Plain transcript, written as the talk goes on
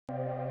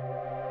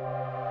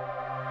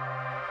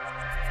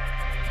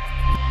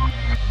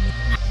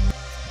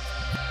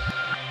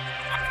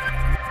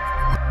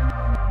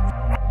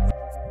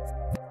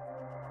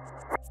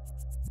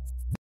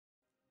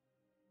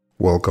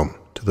Welcome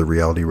to the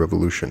Reality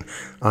Revolution.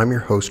 I'm your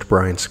host,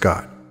 Brian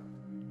Scott.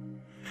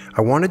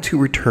 I wanted to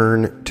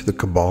return to the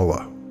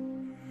Qabalah.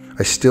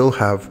 I still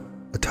have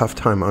a tough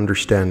time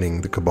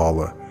understanding the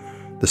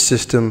Qabalah, the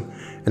system,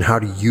 and how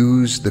to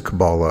use the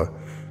Qabalah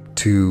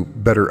to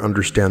better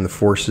understand the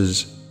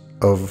forces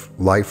of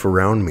life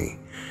around me.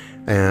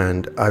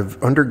 And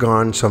I've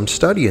undergone some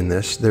study in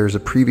this. There's a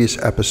previous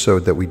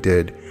episode that we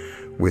did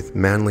with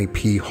Manly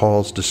P.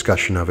 Hall's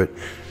discussion of it,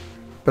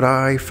 but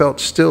I felt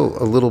still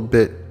a little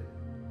bit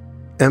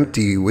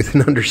empty with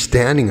an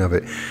understanding of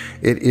it.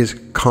 It is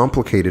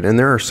complicated, and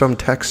there are some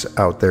texts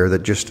out there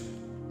that just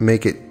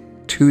make it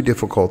too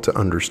difficult to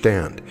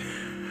understand.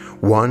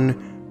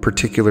 One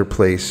particular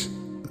place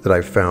that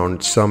I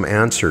found some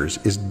answers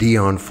is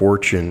Dion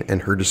Fortune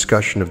and her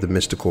discussion of the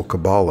Mystical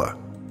Qabalah.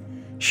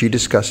 She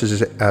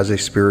discusses it as a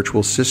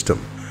spiritual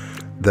system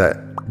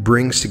that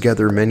brings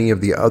together many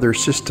of the other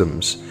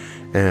systems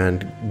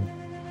and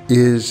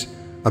is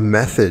a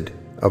method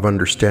of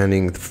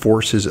understanding the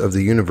forces of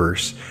the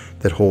universe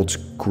that holds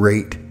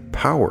great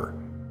power.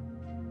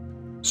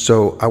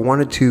 So I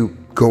wanted to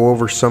go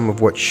over some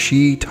of what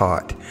she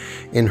taught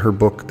in her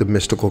book, The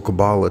Mystical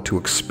Qabalah, to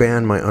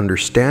expand my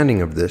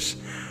understanding of this.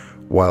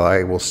 While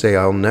I will say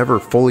I'll never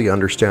fully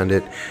understand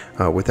it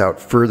without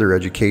further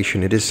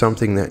education, it is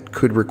something that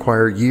could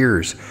require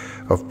years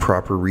of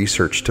proper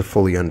research to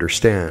fully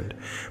understand.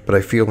 But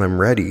I feel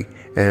I'm ready,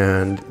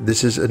 and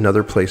this is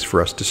another place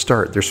for us to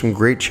start. There's some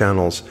great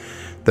channels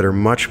that are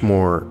much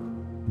more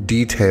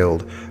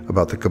detailed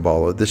about the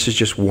Qabalah. This is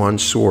just one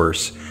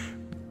source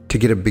to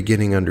get a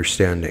beginning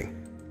understanding.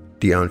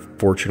 Dion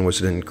Fortune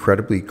was an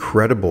incredibly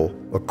credible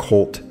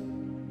occult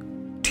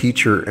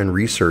teacher and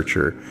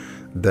researcher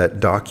that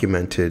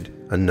documented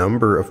a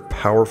number of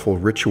powerful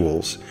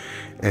rituals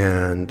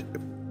and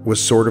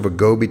was sort of a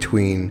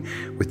go-between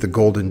with the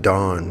Golden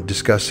Dawn,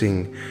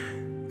 discussing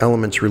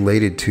elements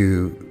related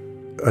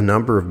to a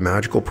number of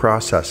magical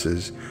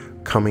processes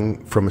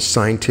coming from a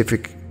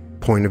scientific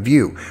point of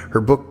view. Her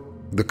book,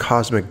 The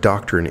Cosmic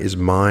Doctrine, is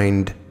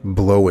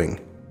mind-blowing.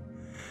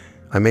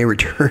 I may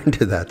return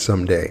to that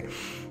someday.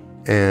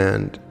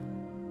 And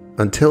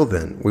until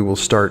then, we will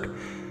start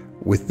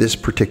with this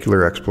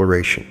particular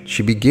exploration.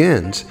 She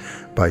begins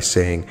by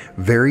saying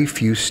very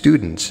few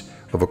students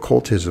of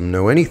occultism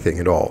know anything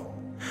at all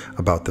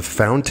about the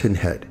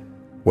fountainhead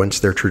whence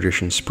their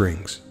tradition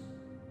springs.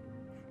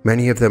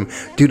 Many of them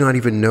do not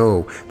even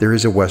know there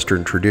is a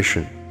Western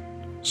tradition.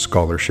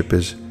 Scholarship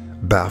is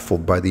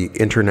baffled by the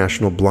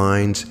international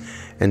blinds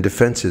and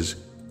defenses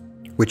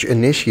which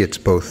initiates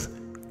both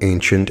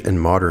ancient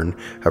and modern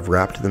have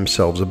wrapped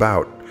themselves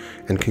about,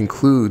 and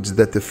concludes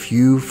that the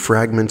few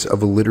fragments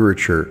of a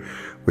literature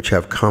which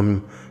have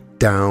come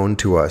down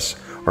to us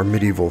are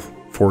medieval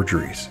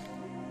forgeries.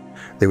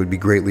 They would be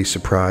greatly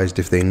surprised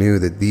if they knew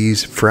that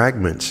these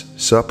fragments,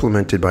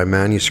 supplemented by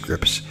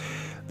manuscripts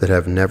that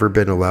have never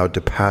been allowed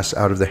to pass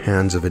out of the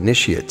hands of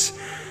initiates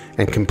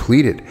and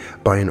completed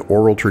by an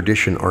oral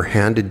tradition, are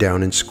handed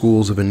down in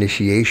schools of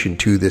initiation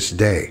to this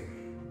day,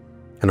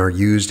 and are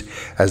used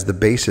as the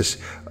basis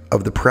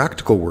of the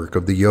practical work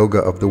of the yoga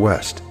of the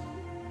West.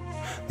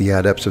 The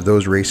adepts of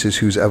those races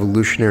whose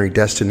evolutionary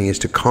destiny is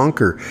to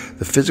conquer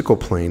the physical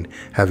plane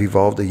have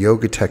evolved a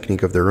yoga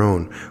technique of their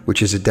own,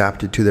 which is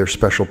adapted to their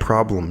special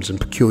problems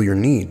and peculiar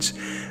needs.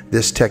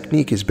 This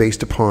technique is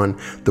based upon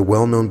the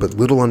well-known but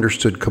little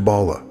understood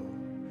Kabbalah,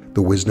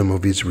 the wisdom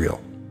of Israel.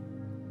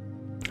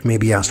 You may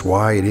be asked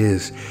why it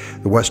is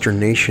the Western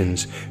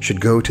nations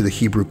should go to the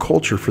Hebrew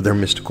culture for their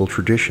mystical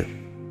tradition.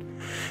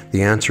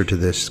 The answer to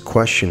this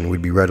question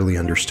would be readily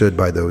understood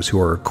by those who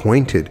are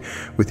acquainted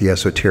with the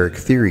esoteric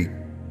theory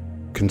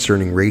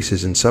concerning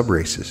races and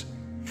subraces.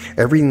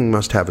 Everything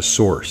must have a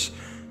source.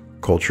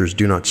 Cultures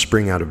do not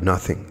spring out of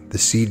nothing. The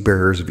seed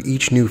bearers of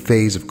each new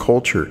phase of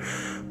culture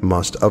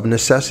must of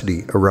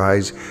necessity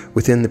arise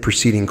within the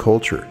preceding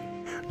culture.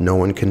 No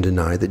one can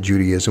deny that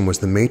Judaism was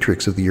the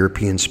matrix of the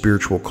European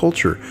spiritual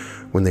culture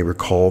when they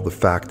recall the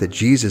fact that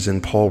Jesus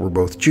and Paul were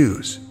both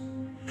Jews.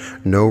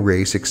 No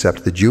race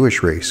except the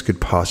Jewish race could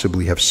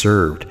possibly have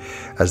served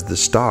as the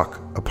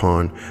stock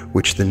upon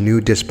which the new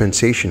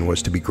dispensation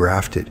was to be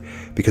grafted,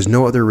 because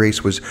no other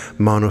race was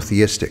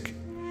monotheistic.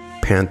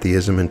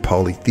 Pantheism and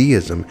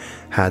polytheism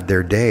had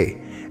their day,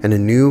 and a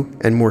new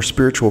and more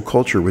spiritual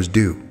culture was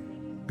due.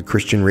 The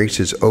Christian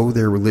races owe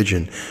their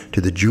religion to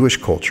the Jewish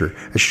culture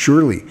as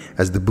surely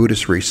as the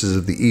Buddhist races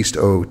of the East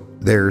owe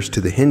theirs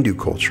to the Hindu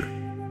culture.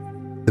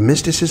 The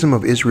mysticism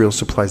of Israel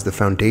supplies the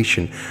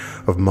foundation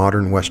of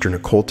modern Western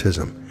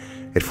occultism.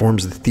 It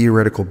forms the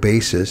theoretical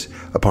basis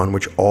upon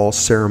which all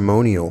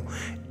ceremonial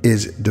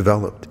is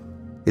developed.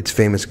 Its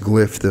famous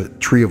glyph, the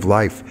Tree of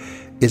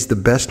Life, is the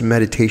best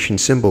meditation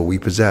symbol we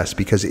possess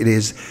because it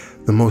is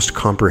the most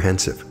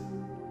comprehensive.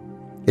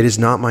 It is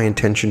not my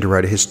intention to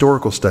write a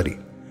historical study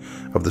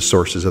of the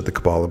sources of the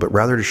Kabbalah, but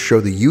rather to show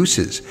the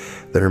uses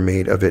that are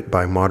made of it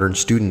by modern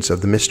students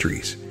of the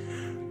mysteries.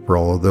 For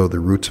although the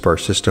roots of our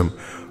system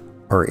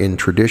are in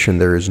tradition,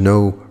 there is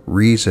no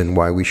reason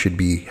why we should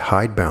be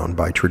hidebound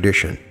by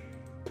tradition.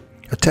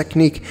 A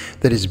technique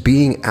that is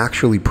being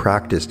actually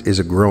practiced is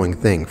a growing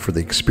thing, for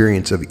the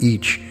experience of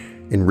each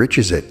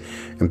enriches it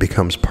and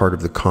becomes part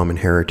of the common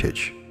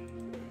heritage.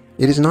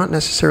 It is not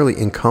necessarily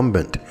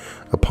incumbent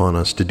upon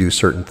us to do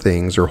certain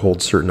things or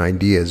hold certain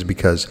ideas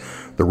because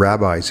the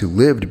rabbis who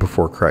lived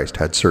before Christ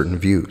had certain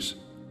views.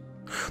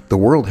 The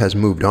world has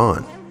moved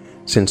on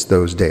since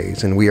those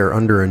days, and we are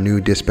under a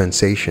new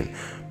dispensation.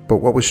 But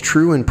what was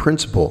true in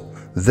principle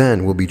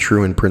then will be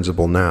true in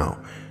principle now,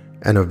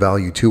 and of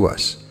value to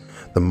us.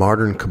 The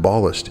modern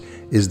Qabalist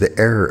is the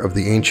heir of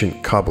the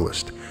ancient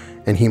Qabalist,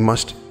 and he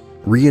must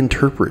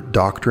reinterpret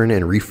doctrine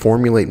and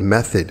reformulate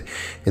method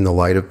in the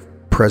light of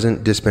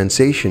present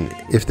dispensation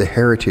if the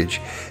heritage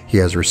he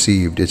has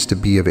received is to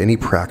be of any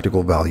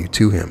practical value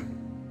to him.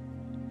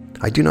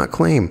 I do not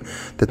claim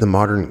that the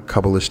modern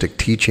Kabbalistic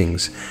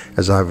teachings,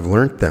 as I've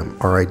learnt them,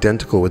 are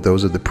identical with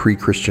those of the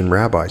pre-Christian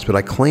rabbis, but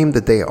I claim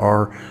that they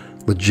are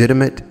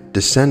legitimate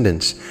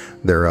descendants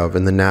thereof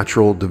and the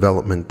natural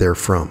development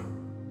therefrom.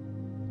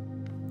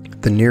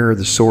 The nearer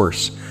the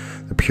source,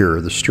 the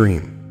purer the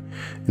stream.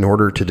 In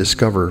order to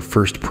discover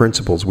first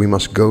principles, we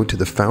must go to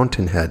the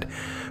fountainhead,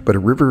 but a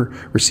river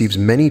receives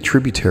many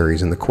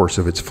tributaries in the course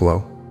of its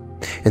flow,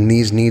 and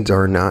these needs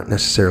are not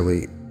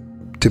necessarily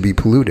to be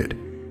polluted.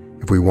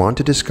 If we want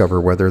to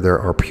discover whether they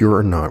are pure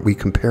or not, we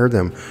compare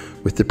them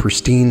with the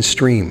pristine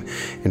stream,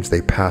 and if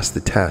they pass the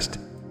test,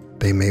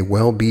 they may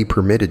well be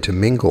permitted to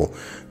mingle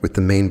with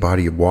the main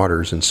body of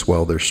waters and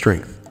swell their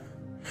strength.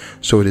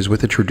 So it is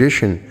with a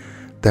tradition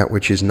that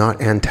which is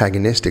not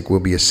antagonistic will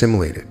be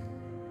assimilated.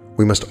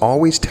 We must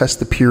always test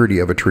the purity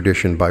of a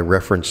tradition by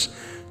reference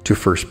to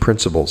first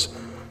principles,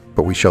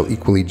 but we shall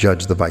equally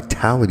judge the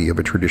vitality of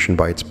a tradition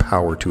by its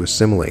power to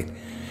assimilate.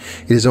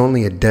 It is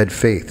only a dead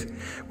faith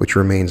which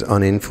remains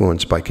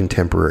uninfluenced by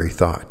contemporary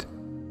thought.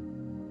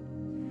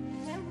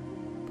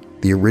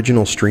 The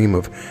original stream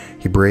of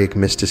Hebraic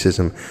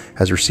mysticism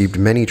has received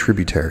many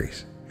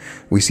tributaries.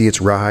 We see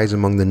its rise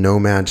among the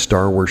nomad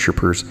star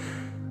worshippers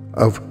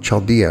of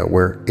Chaldea,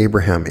 where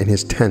Abraham in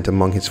his tent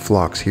among his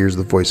flocks hears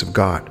the voice of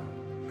God.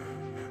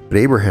 But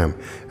Abraham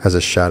has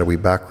a shadowy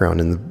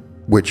background in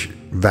which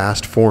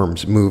vast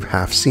forms move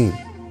half seen.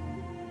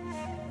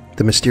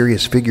 The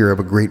mysterious figure of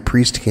a great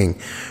priest king,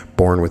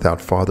 born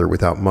without father,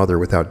 without mother,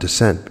 without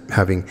descent,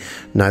 having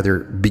neither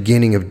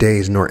beginning of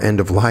days nor end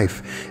of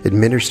life,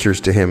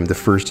 administers to him the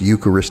first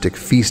Eucharistic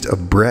feast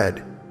of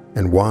bread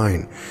and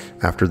wine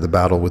after the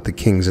battle with the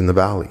kings in the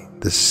valley,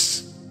 the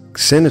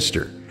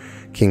sinister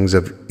kings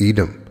of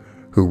Edom,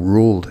 who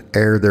ruled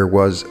ere there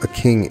was a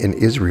king in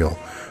Israel,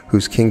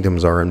 whose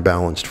kingdoms are in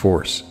balanced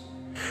force.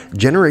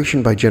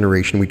 Generation by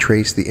generation, we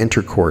trace the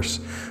intercourse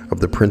of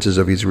the princes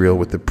of Israel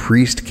with the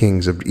priest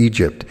kings of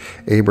Egypt.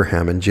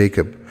 Abraham and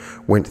Jacob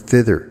went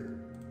thither.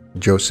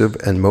 Joseph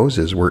and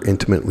Moses were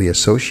intimately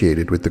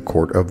associated with the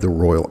court of the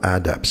royal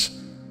adepts.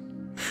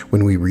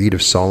 When we read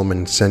of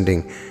Solomon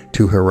sending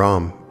to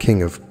Hiram,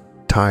 king of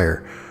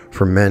Tyre,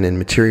 for men and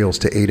materials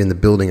to aid in the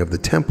building of the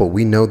temple,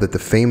 we know that the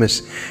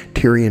famous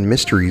Tyrian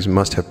mysteries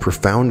must have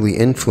profoundly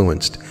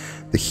influenced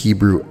the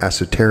Hebrew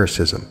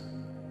esotericism.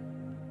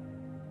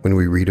 When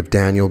we read of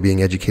Daniel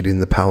being educated in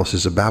the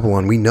palaces of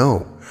Babylon, we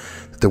know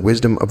that the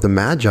wisdom of the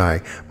Magi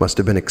must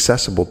have been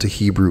accessible to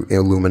Hebrew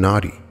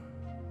Illuminati.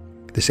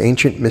 This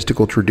ancient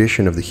mystical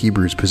tradition of the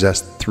Hebrews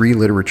possessed three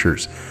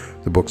literatures,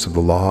 the books of the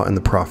law and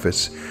the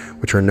prophets,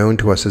 which are known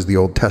to us as the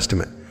Old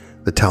Testament,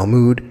 the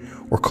Talmud,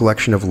 or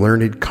collection of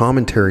learned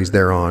commentaries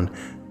thereon,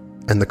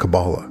 and the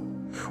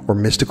Qabalah, or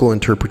mystical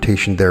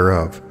interpretation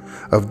thereof.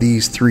 Of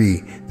these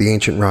three, the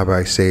ancient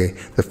rabbis say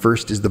the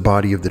first is the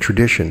body of the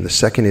tradition, the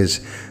second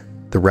is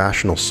the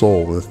rational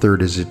soul, and the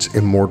third is its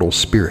immortal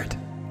spirit.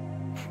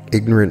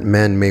 Ignorant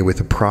men may with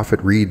a profit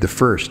read the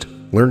first,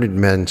 learned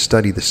men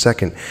study the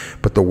second,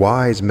 but the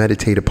wise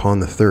meditate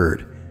upon the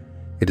third.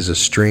 It is a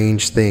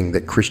strange thing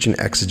that Christian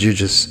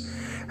exegesis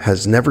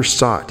has never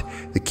sought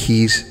the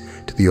keys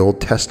to the Old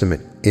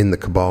Testament in the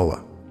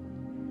Qabalah.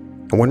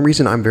 And one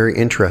reason I'm very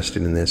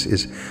interested in this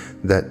is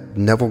that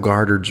Neville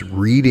Goddard's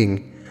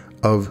reading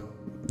of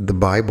the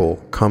Bible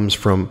comes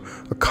from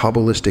a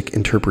Kabbalistic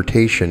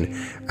interpretation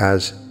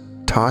as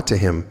taught to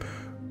him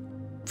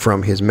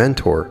from his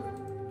mentor,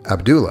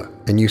 Abdullah.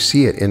 And you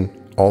see it in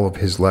all of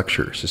his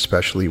lectures,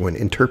 especially when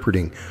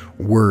interpreting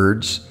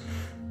words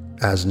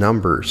as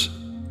numbers.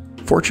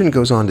 Fortune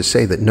goes on to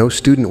say that no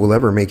student will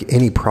ever make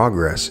any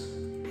progress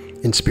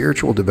in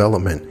spiritual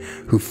development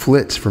who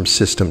flits from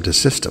system to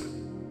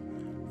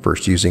system,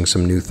 first using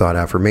some new thought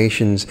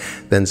affirmations,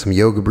 then some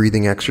yoga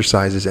breathing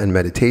exercises and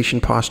meditation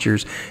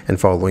postures, and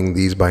following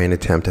these by an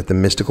attempt at the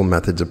mystical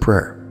methods of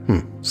prayer.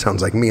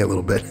 Sounds like me a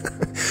little bit.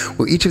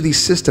 Well, each of these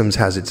systems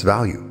has its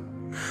value,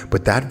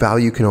 but that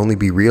value can only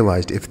be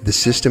realized if the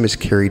system is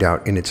carried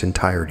out in its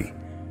entirety.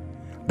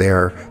 They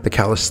are the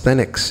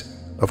calisthenics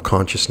of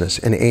consciousness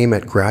and aim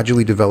at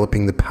gradually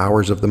developing the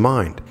powers of the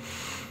mind.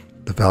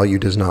 The value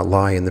does not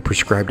lie in the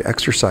prescribed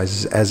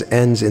exercises as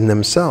ends in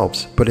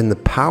themselves, but in the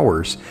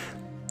powers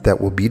that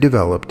will be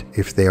developed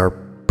if they are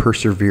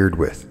persevered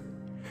with.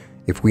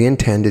 If we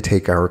intend to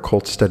take our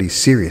occult studies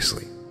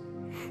seriously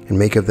and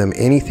make of them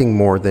anything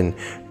more than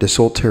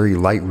desultory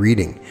light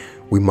reading,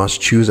 we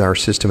must choose our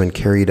system and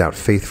carry it out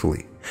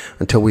faithfully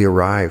until we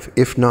arrive,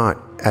 if not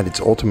at its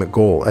ultimate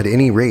goal, at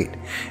any rate,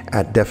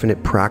 at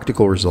definite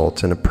practical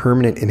results and a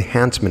permanent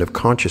enhancement of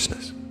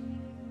consciousness.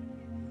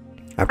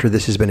 After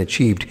this has been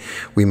achieved,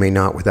 we may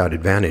not without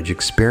advantage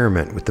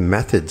experiment with the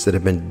methods that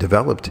have been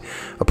developed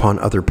upon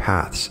other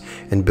paths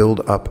and build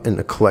up an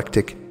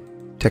eclectic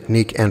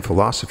technique and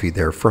philosophy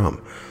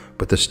therefrom.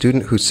 But the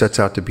student who sets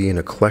out to be an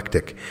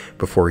eclectic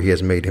before he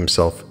has made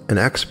himself an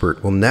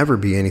expert will never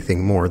be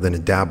anything more than a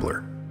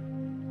dabbler.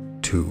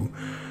 2.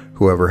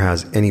 Whoever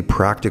has any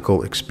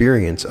practical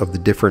experience of the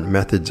different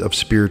methods of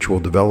spiritual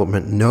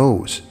development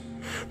knows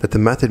that the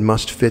method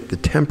must fit the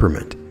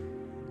temperament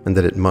and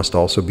that it must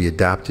also be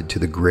adapted to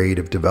the grade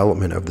of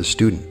development of the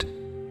student.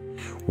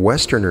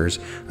 Westerners,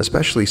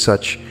 especially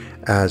such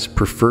as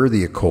prefer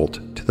the occult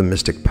to the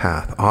mystic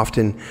path,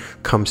 often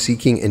come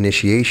seeking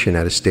initiation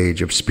at a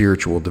stage of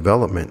spiritual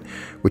development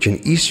which an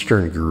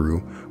Eastern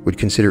guru would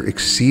consider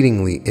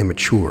exceedingly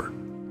immature.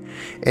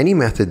 Any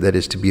method that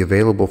is to be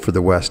available for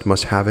the West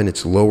must have in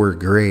its lower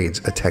grades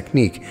a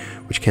technique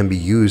which can be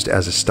used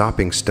as a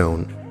stopping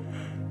stone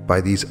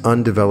by these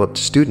undeveloped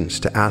students.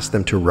 To ask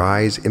them to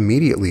rise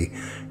immediately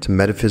to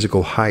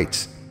metaphysical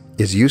heights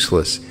is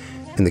useless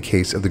in the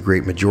case of the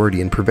great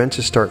majority and prevents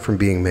a start from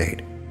being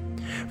made.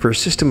 For a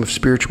system of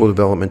spiritual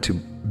development to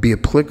be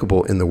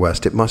applicable in the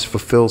West, it must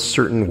fulfill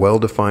certain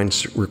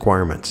well-defined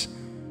requirements.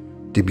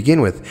 To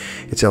begin with,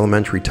 its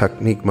elementary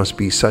technique must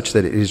be such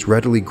that it is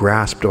readily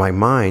grasped by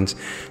minds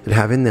that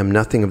have in them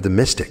nothing of the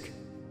mystic.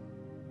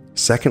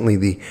 Secondly,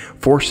 the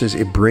forces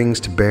it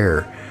brings to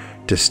bear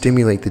to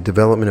stimulate the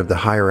development of the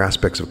higher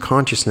aspects of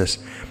consciousness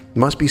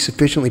must be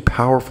sufficiently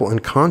powerful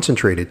and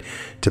concentrated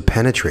to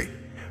penetrate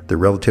the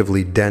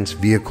relatively dense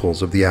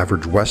vehicles of the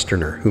average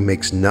Westerner who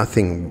makes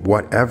nothing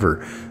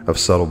whatever of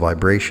subtle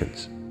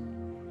vibrations.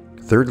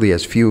 Thirdly,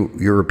 as few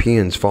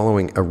Europeans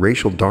following a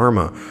racial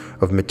dharma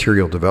of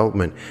material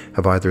development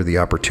have either the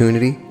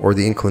opportunity or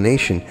the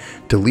inclination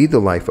to lead the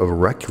life of a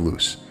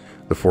recluse,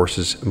 the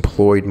forces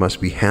employed must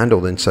be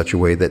handled in such a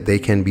way that they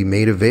can be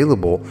made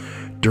available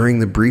during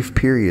the brief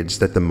periods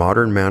that the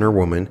modern man or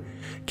woman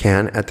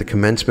can, at the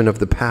commencement of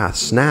the path,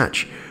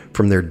 snatch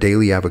from their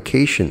daily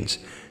avocations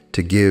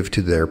to give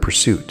to their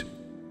pursuit.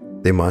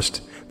 They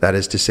must, that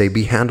is to say,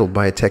 be handled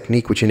by a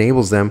technique which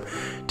enables them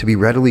to be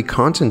readily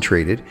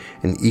concentrated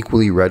and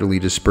equally readily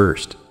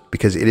dispersed,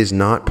 because it is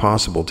not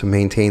possible to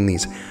maintain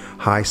these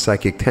high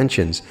psychic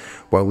tensions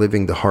while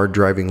living the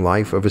hard-driving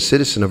life of a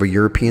citizen of a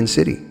European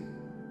city.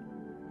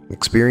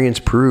 Experience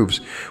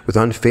proves with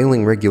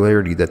unfailing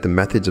regularity that the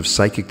methods of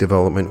psychic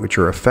development which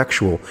are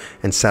effectual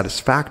and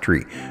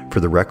satisfactory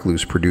for the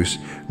recluse produce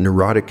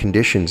neurotic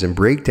conditions and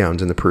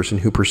breakdowns in the person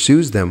who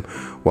pursues them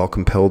while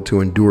compelled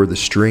to endure the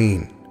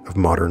strain of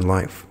modern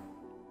life.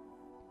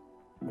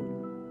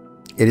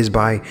 It is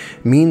by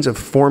means of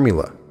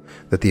formula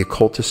that the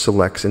occultist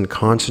selects and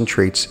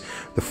concentrates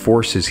the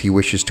forces he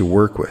wishes to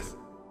work with.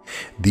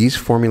 These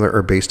formulae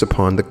are based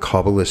upon the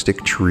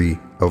Qabalistic tree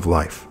of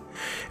life,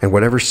 and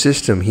whatever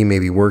system he may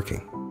be working,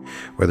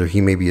 whether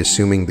he may be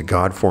assuming the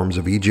god forms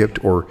of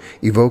Egypt or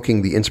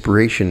evoking the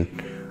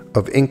inspiration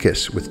of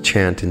Incas with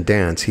chant and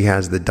dance, he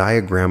has the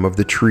diagram of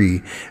the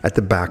tree at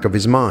the back of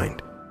his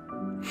mind.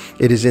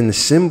 It is in the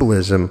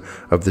symbolism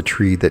of the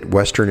tree that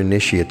Western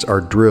initiates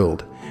are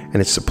drilled,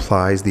 and it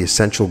supplies the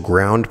essential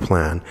ground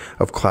plan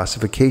of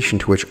classification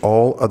to which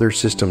all other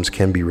systems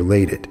can be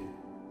related.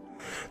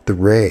 The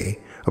ray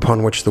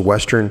upon which the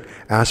Western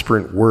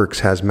aspirant works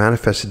has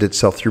manifested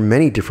itself through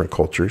many different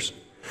cultures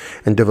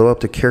and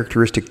developed a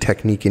characteristic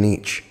technique in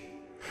each.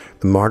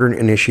 The modern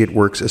initiate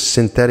works a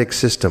synthetic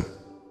system,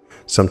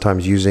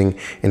 sometimes using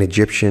an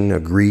Egyptian, a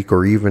Greek,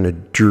 or even a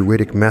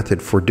Druidic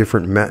method, for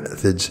different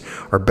methods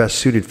are best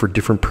suited for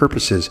different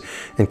purposes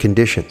and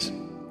conditions.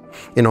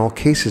 In all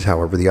cases,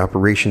 however, the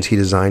operations he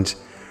designs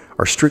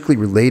are strictly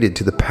related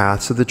to the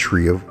paths of the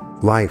tree of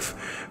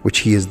life, which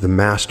he is the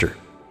master.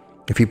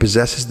 If he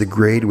possesses the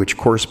grade which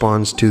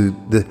corresponds to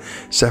the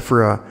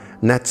Sephira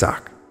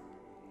Netzach,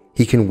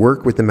 he can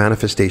work with the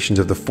manifestations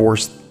of the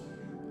force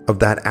of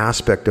that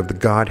aspect of the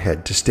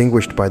Godhead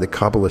distinguished by the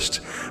Qabalists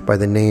by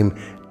the name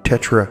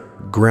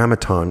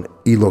Tetragrammaton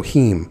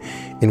Elohim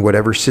in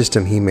whatever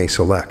system he may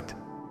select.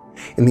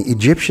 In the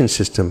Egyptian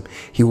system,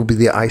 he will be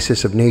the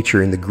Isis of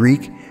nature, in the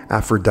Greek,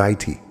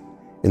 Aphrodite,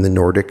 in the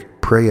Nordic,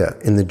 Freya,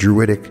 in the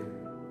Druidic,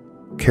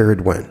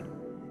 Caridwen.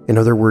 In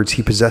other words,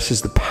 he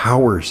possesses the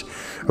powers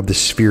of the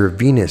sphere of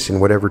Venus in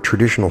whatever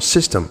traditional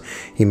system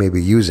he may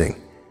be using.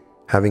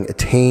 Having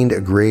attained a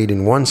grade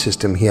in one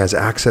system, he has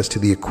access to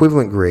the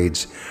equivalent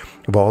grades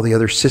of all the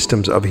other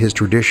systems of his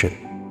tradition.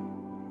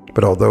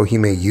 But although he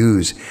may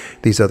use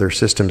these other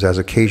systems as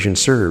occasion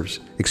serves,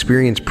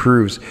 experience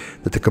proves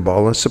that the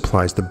Kabbalah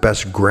supplies the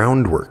best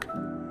groundwork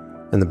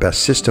and the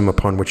best system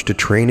upon which to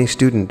train a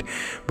student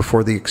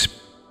before the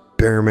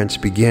experiments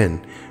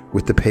begin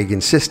with the pagan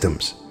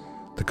systems.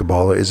 The The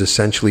Qabalah is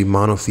essentially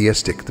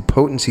monotheistic. The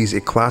potencies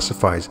it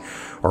classifies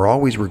are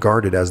always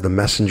regarded as the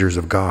messengers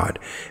of God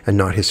and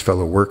not his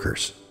fellow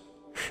workers.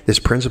 This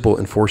principle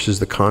enforces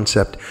the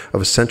concept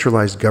of a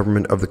centralized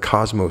government of the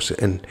cosmos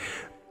and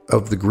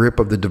of the grip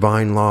of the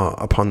divine law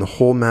upon the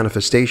whole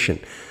manifestation,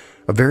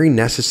 a very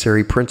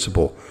necessary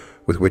principle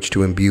with which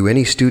to imbue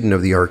any student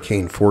of the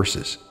arcane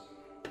forces.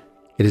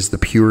 It is the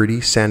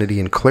purity, sanity,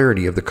 and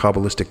clarity of the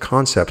Kabbalistic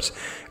concepts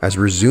as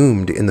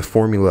resumed in the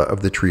formula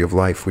of the Tree of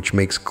Life, which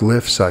makes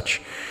glyph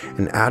such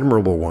an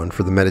admirable one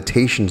for the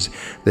meditations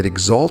that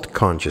exalt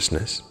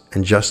consciousness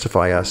and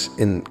justify us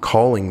in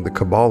calling the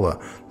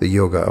Qabalah the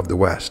Yoga of the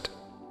West.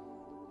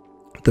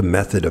 The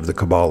method of the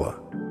Qabalah.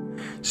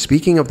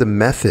 Speaking of the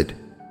method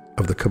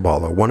of the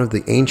Qabalah, one of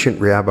the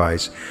ancient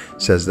rabbis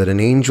says that an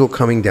angel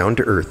coming down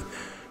to earth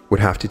would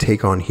have to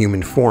take on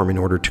human form in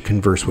order to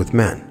converse with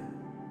men.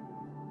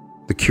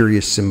 The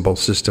curious symbol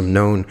system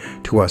known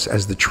to us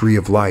as the Tree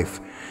of Life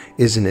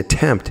is an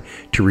attempt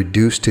to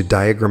reduce to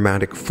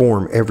diagrammatic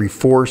form every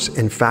force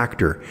and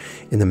factor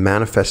in the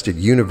manifested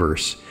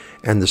universe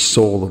and the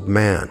soul of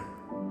man,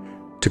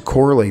 to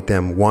correlate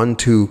them one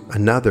to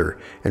another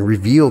and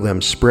reveal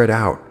them spread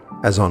out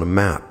as on a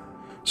map,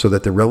 so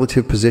that the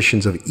relative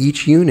positions of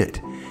each unit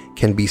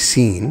can be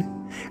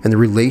seen and the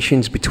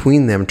relations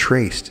between them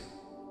traced.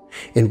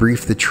 In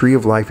brief, the Tree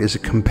of Life is a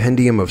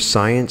compendium of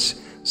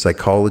science,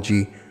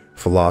 psychology,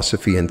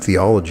 philosophy, and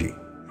theology.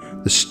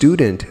 The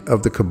student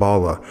of the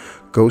Qabalah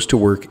goes to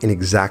work in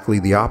exactly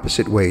the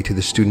opposite way to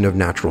the student of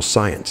natural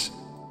science.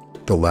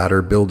 The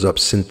latter builds up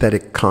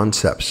synthetic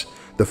concepts.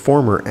 The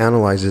former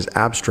analyzes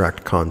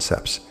abstract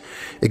concepts.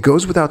 It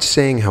goes without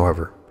saying,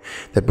 however,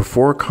 that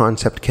before a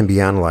concept can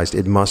be analyzed,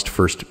 it must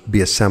first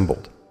be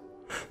assembled.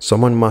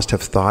 Someone must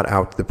have thought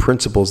out the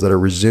principles that are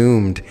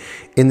resumed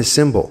in the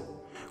symbol,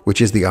 which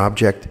is the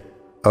object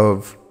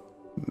of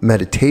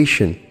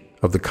meditation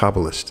of the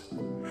Qabalist.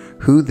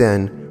 Who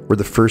then were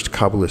the first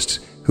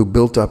Qabalists who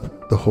built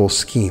up the whole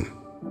scheme?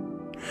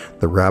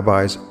 The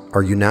rabbis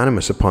are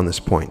unanimous upon this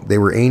point. They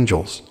were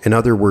angels. In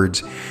other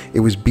words,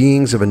 it was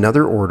beings of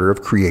another order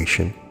of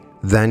creation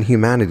than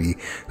humanity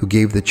who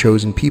gave the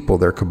chosen people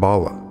their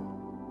Qabalah.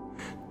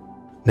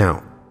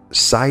 Now,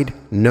 side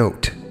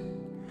note,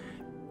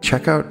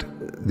 check out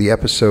the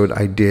episode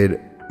I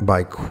did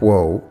by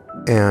Quo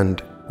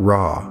and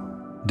Ra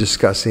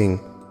discussing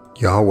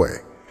Yahweh.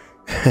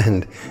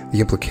 And the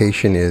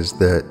implication is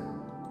that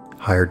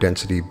higher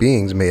density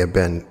beings may have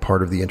been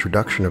part of the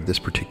introduction of this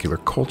particular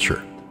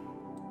culture.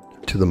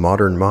 To the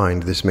modern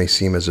mind, this may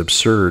seem as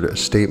absurd a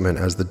statement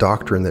as the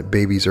doctrine that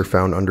babies are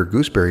found under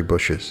gooseberry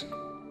bushes,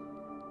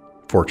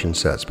 Fortune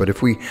says. But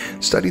if we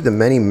study the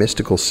many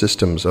mystical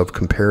systems of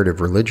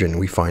comparative religion,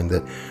 we find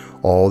that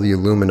all the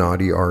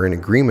Illuminati are in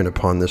agreement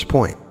upon this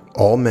point.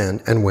 All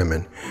men and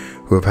women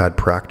who have had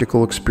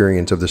practical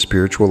experience of the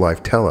spiritual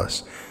life tell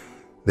us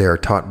they are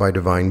taught by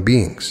divine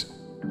beings.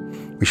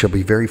 We shall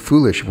be very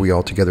foolish if we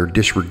altogether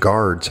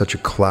disregard such a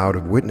cloud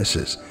of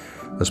witnesses,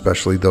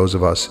 especially those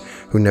of us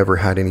who never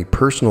had any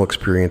personal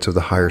experience of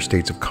the higher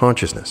states of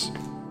consciousness.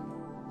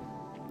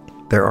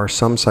 There are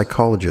some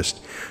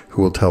psychologists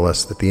who will tell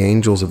us that the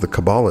angels of the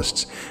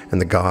Qabalists and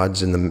the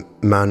gods and the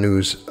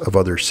manus of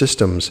other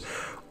systems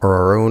are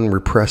our own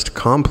repressed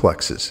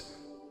complexes.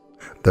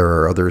 There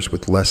are others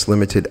with less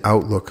limited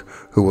outlook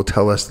who will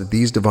tell us that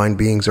these divine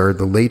beings are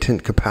the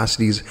latent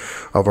capacities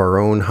of our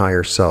own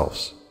higher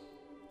selves.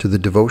 To the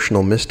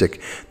devotional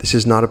mystic, this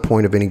is not a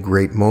point of any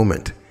great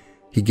moment.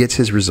 He gets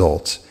his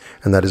results,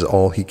 and that is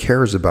all he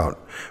cares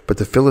about. But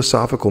the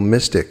philosophical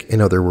mystic,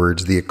 in other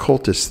words, the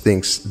occultist,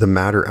 thinks the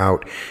matter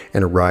out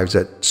and arrives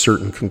at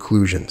certain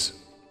conclusions.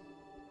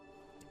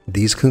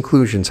 These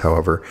conclusions,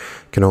 however,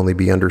 can only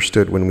be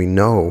understood when we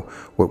know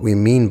what we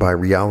mean by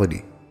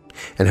reality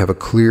and have a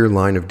clear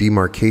line of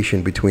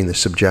demarcation between the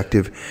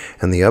subjective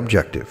and the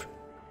objective.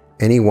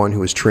 Anyone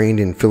who is trained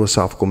in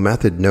philosophical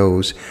method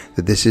knows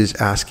that this is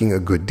asking a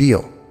good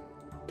deal.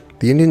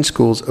 The Indian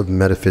schools of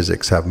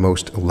metaphysics have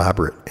most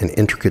elaborate and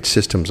intricate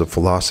systems of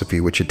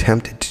philosophy which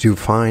attempt to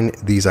define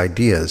these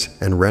ideas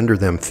and render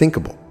them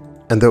thinkable.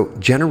 And though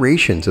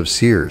generations of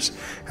seers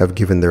have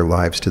given their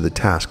lives to the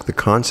task, the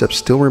concepts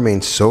still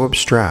remain so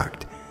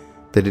abstract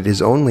that it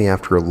is only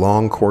after a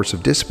long course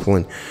of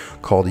discipline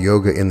called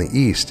yoga in the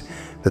East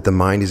that the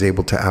mind is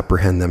able to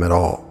apprehend them at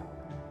all.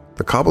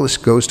 The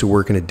Qabalist goes to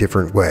work in a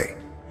different way.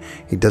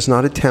 He does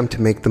not attempt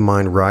to make the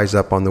mind rise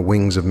up on the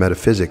wings of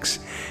metaphysics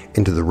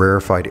into the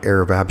rarefied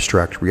air of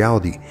abstract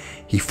reality.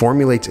 He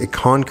formulates a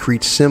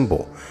concrete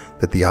symbol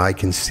that the eye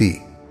can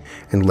see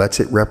and lets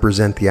it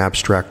represent the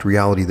abstract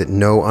reality that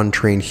no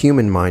untrained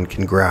human mind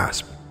can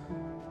grasp.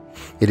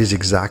 It is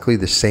exactly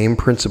the same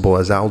principle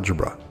as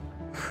algebra.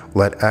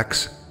 Let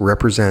x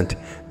represent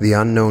the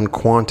unknown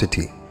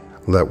quantity,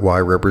 let y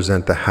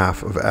represent the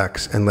half of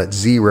x, and let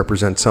z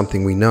represent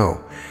something we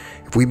know.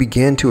 If we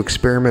begin to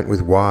experiment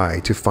with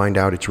y to find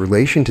out its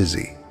relation to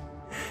z,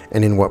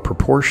 and in what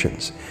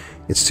proportions,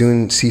 it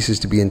soon ceases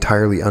to be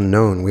entirely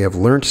unknown. We have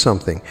learnt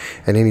something,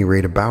 at any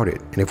rate, about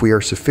it, and if we are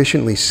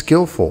sufficiently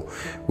skillful,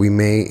 we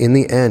may in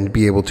the end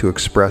be able to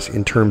express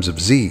in terms of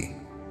Z.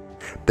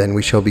 Then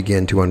we shall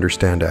begin to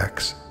understand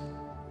X.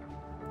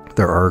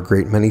 There are a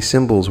great many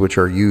symbols which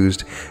are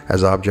used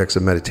as objects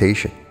of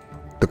meditation.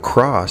 The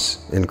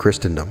cross in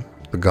Christendom,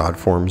 the god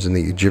forms in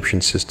the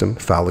Egyptian system,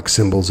 phallic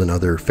symbols in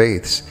other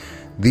faiths.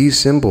 These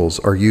symbols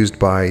are used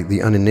by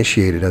the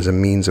uninitiated as a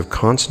means of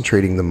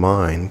concentrating the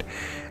mind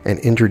and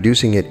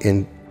introducing it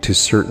into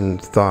certain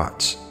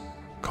thoughts,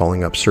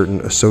 calling up certain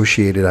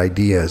associated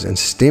ideas and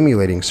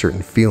stimulating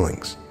certain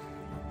feelings.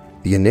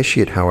 The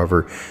initiate,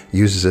 however,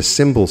 uses a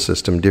symbol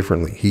system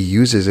differently. He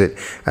uses it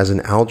as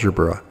an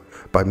algebra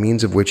by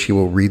means of which he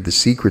will read the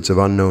secrets of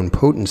unknown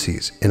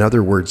potencies. In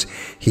other words,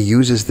 he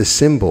uses the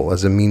symbol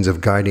as a means of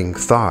guiding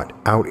thought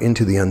out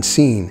into the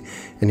unseen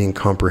and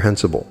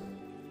incomprehensible.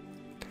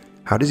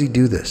 How does he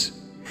do this?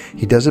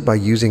 He does it by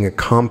using a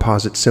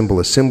composite symbol.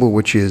 A symbol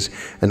which is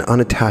an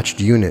unattached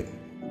unit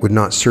would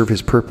not serve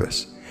his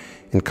purpose.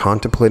 In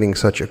contemplating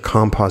such a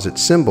composite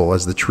symbol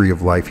as the tree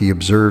of life, he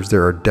observes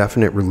there are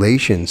definite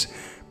relations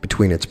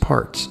between its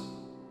parts.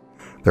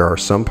 There are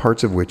some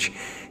parts of which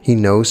he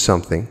knows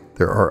something.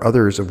 There are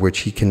others of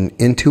which he can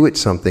intuit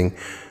something,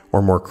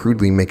 or more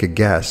crudely make a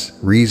guess,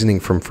 reasoning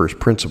from first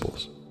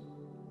principles.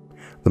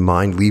 The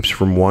mind leaps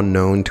from one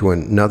known to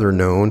another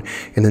known,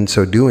 and in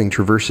so doing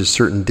traverses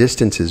certain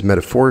distances.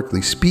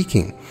 Metaphorically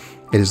speaking,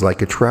 it is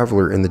like a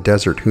traveler in the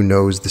desert who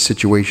knows the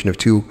situation of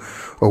two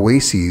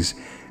oases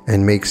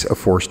and makes a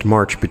forced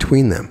march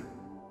between them.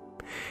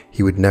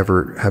 He would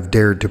never have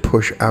dared to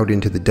push out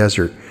into the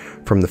desert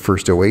from the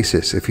first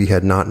oasis if he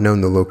had not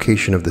known the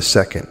location of the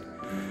second.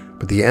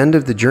 But at the end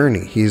of the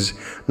journey, he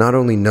not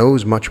only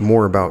knows much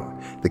more about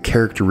the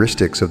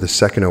characteristics of the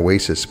second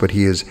oasis, but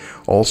he has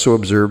also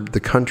observed the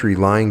country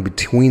lying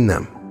between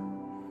them.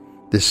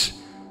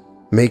 This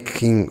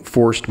making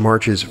forced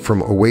marches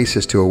from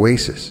oasis to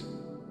oasis,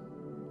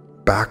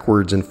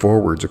 backwards and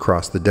forwards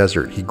across the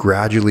desert. He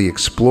gradually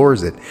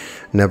explores it.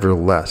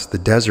 Nevertheless, the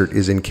desert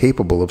is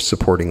incapable of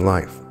supporting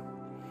life.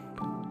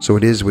 So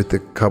it is with the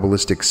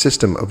Kabbalistic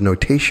system of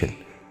notation.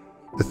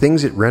 The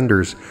things it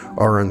renders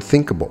are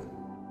unthinkable.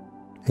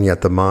 And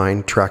yet the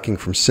mind, tracking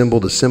from symbol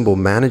to symbol,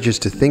 manages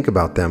to think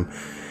about them.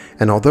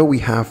 And although we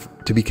have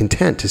to be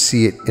content to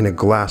see it in a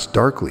glass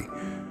darkly,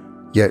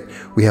 yet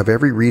we have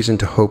every reason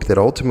to hope that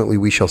ultimately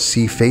we shall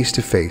see face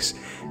to face.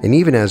 And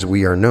even as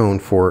we are known,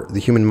 for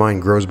the human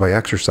mind grows by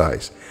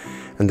exercise,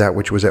 and that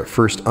which was at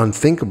first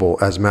unthinkable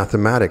as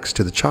mathematics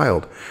to the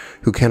child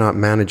who cannot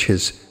manage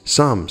his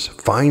sums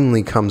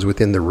finally comes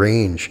within the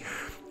range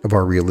of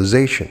our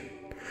realization.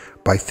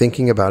 By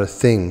thinking about a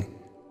thing,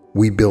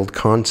 we build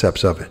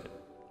concepts of it.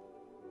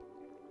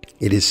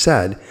 It is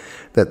said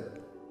that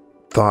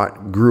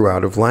thought grew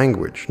out of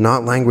language,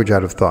 not language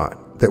out of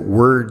thought, that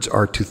words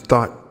are to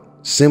thought,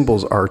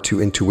 symbols are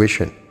to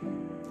intuition.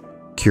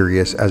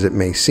 Curious as it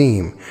may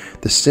seem,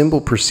 the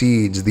symbol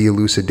precedes the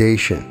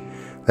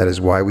elucidation. That is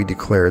why we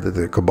declare that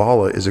the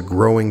Qabalah is a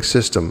growing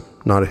system,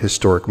 not a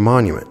historic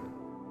monument.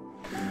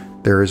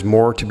 There is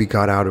more to be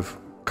got out of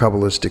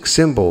Kabbalistic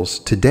symbols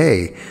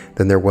today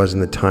than there was in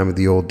the time of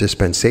the old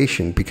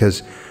dispensation,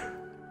 because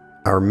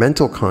our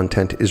mental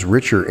content is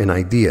richer in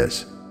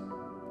ideas.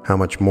 How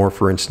much more,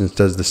 for instance,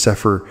 does the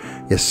Sefer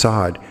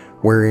Yesod,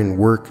 wherein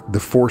work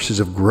the forces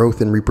of growth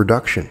and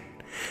reproduction,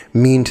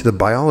 mean to the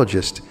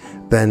biologist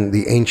than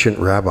the ancient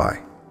rabbi?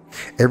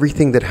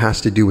 Everything that has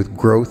to do with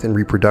growth and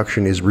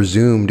reproduction is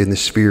resumed in the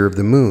sphere of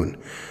the moon,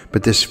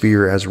 but this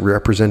sphere, as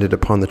represented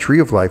upon the tree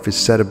of life, is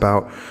set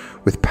about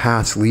with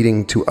paths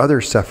leading to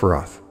other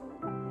Sephiroth.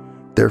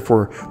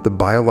 Therefore, the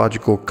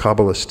biological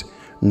Qabbalist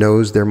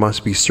knows there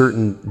must be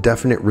certain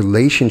definite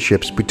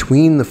relationships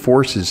between the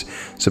forces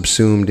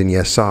subsumed in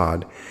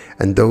Yesod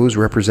and those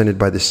represented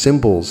by the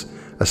symbols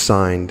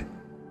assigned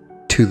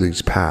to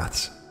these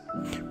paths.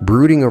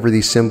 Brooding over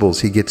these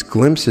symbols, he gets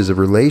glimpses of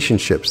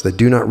relationships that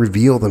do not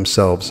reveal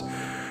themselves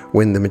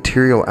when the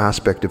material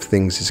aspect of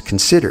things is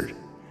considered.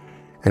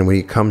 And when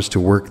he comes to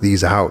work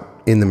these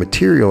out in the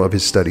material of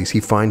his studies, he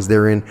finds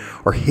therein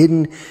are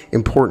hidden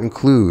important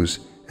clues.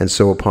 And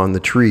so upon the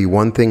tree,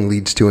 one thing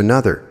leads to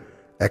another.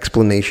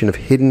 Explanation of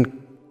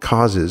hidden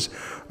causes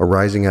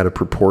arising out of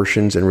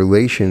proportions and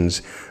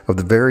relations of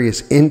the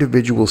various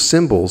individual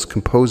symbols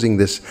composing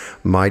this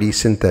mighty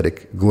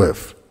synthetic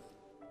glyph.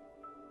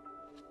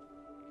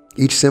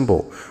 Each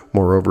symbol,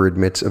 moreover,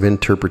 admits of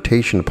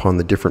interpretation upon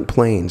the different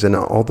planes, and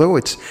although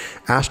its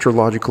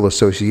astrological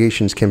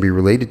associations can be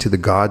related to the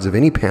gods of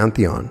any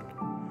pantheon,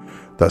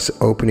 thus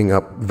opening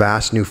up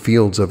vast new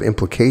fields of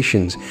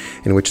implications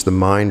in which the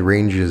mind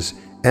ranges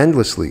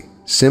endlessly,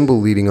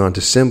 symbol leading on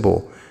to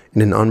symbol,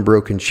 in an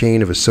unbroken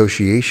chain of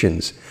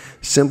associations,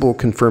 symbol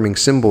confirming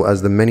symbol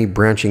as the many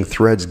branching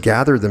threads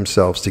gather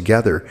themselves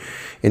together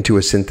into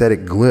a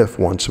synthetic glyph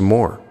once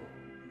more.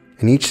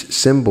 And each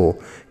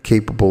symbol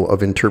capable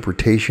of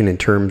interpretation in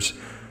terms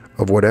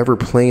of whatever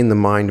plane the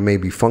mind may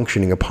be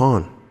functioning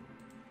upon.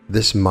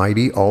 This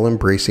mighty,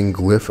 all-embracing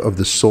glyph of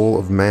the soul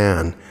of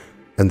man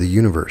and the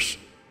universe.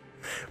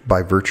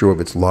 by virtue of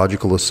its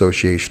logical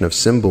association of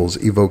symbols,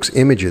 evokes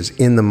images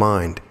in the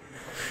mind.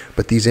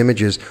 But these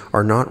images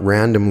are not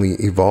randomly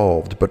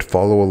evolved, but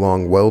follow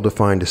along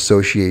well-defined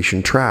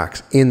association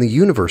tracks in the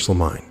universal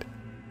mind.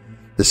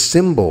 The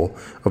symbol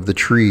of the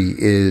tree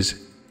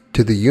is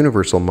to the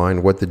universal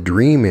mind what the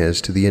dream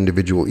is to the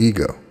individual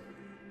ego.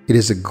 It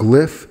is a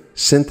glyph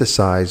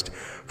synthesized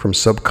from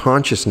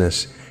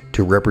subconsciousness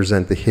to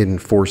represent the hidden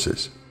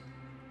forces.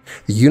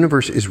 The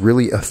universe is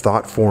really a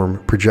thought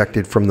form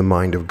projected from the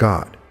mind of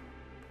God.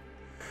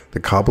 The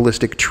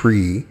Kabbalistic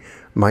tree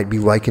might be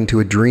likened to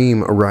a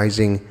dream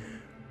arising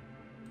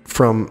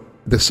from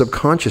the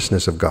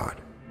subconsciousness of God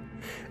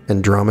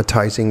and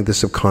dramatizing the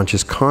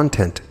subconscious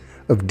content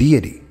of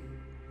deity.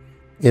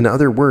 In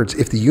other words,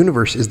 if the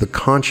universe is the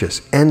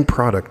conscious end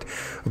product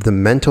of the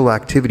mental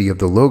activity of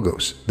the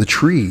Logos, the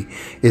tree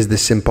is the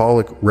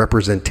symbolic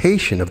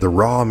representation of the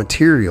raw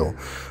material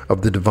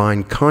of the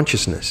divine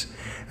consciousness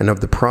and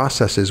of the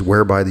processes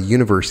whereby the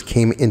universe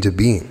came into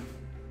being.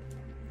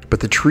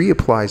 But the tree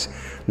applies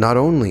not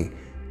only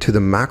to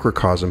the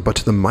macrocosm, but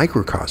to the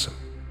microcosm,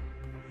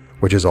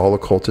 which, as all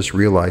occultists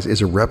realize,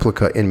 is a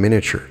replica in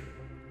miniature.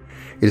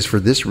 It is for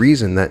this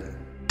reason that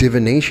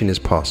divination is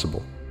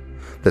possible,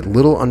 that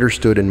little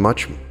understood and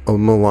much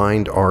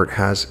maligned art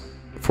has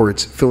for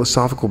its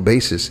philosophical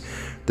basis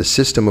the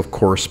system of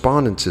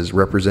correspondences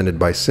represented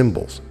by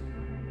symbols.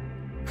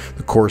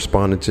 The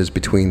correspondences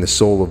between the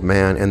soul of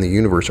man and the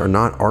universe are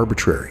not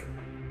arbitrary,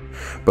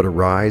 but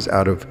arise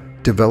out of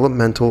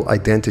developmental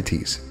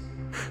identities.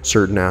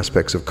 Certain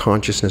aspects of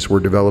consciousness were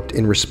developed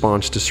in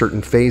response to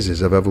certain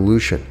phases of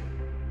evolution,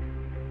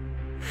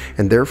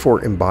 and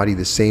therefore embody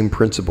the same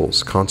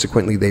principles.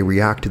 Consequently, they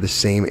react to the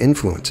same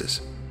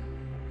influences.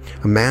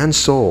 A man's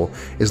soul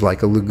is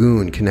like a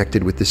lagoon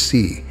connected with the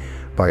sea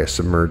by a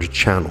submerged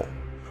channel.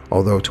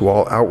 Although to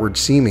all outward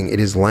seeming it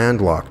is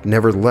landlocked,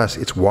 nevertheless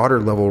its water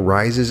level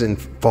rises and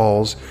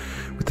falls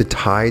with the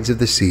tides of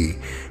the sea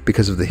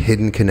because of the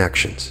hidden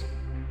connections.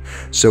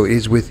 So it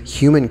is with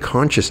human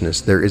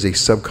consciousness. There is a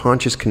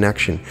subconscious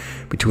connection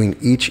between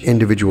each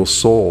individual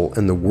soul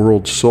and the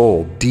world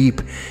soul,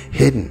 deep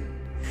hidden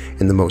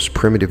in the most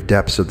primitive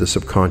depths of the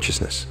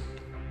subconsciousness.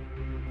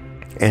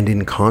 And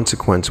in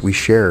consequence, we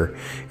share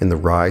in the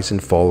rise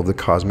and fall of the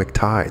cosmic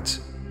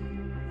tides.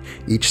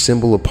 Each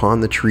symbol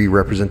upon the tree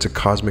represents a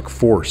cosmic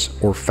force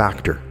or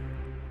factor.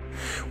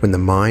 When the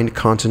mind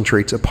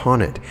concentrates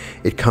upon it,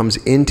 it comes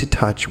into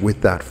touch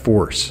with that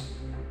force.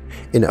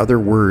 In other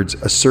words,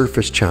 a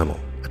surface channel,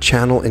 a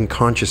channel in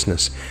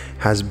consciousness,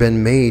 has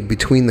been made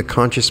between the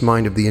conscious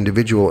mind of the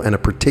individual and a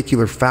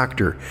particular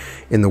factor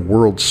in the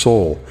world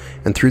soul,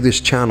 and through this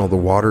channel the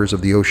waters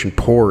of the ocean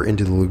pour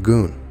into the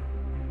lagoon.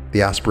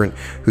 The aspirant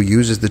who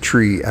uses the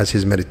tree as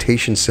his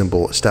meditation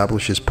symbol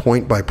establishes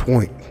point by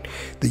point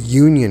the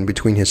union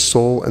between his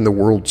soul and the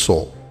world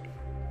soul.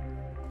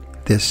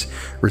 This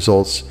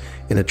results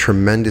in a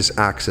tremendous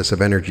access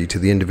of energy to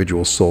the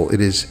individual soul.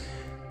 It is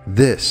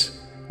this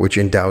which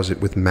endows it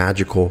with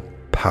magical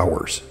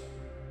powers.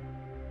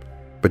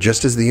 But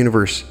just as the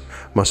universe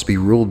must be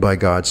ruled by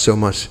God, so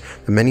must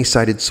the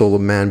many-sided soul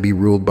of man be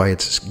ruled by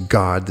its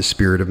God, the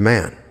spirit of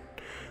man.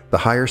 The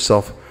higher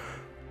self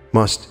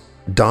must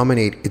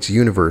dominate its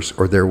universe,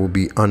 or there will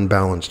be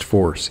unbalanced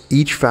force.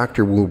 Each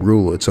factor will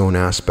rule its own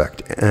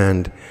aspect,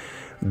 and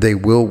they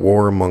will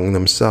war among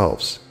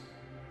themselves.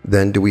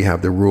 Then do we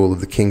have the rule of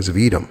the kings of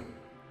Edom,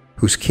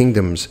 whose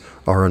kingdoms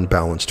are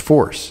unbalanced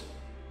force.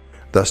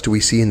 Thus do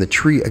we see in the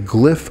tree a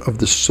glyph of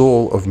the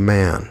soul of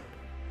man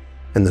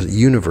and the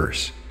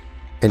universe,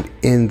 and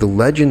in the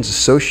legends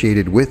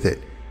associated with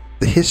it,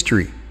 the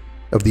history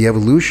of the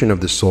evolution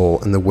of the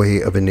soul and the way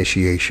of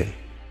initiation.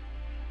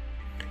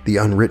 The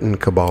unwritten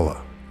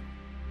Qabalah.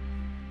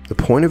 The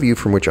point of view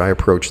from which I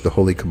approach the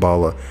Holy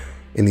Qabalah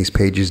in these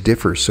pages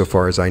differs, so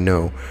far as I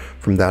know,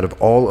 from that of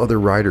all other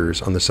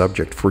writers on the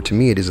subject, for to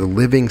me it is a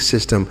living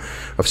system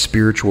of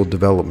spiritual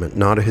development,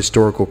 not a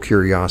historical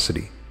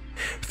curiosity.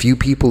 Few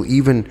people,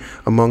 even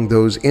among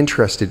those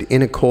interested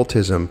in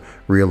occultism,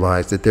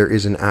 realize that there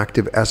is an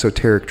active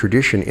esoteric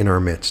tradition in our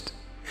midst,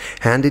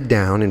 handed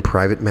down in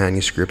private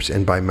manuscripts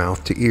and by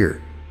mouth to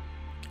ear.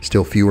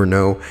 Still fewer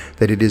know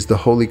that it is the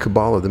Holy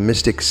Qabalah, the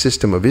mystic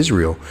system of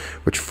Israel,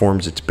 which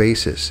forms its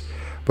basis,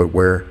 but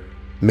where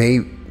may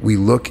we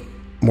look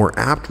more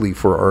aptly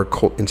for our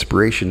occult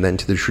inspiration than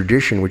to the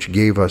tradition which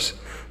gave us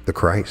the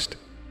Christ.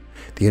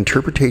 The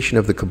interpretation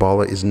of the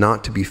Qabalah is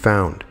not to be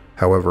found,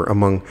 however,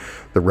 among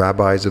the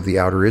rabbis of the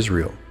outer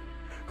Israel,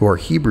 who are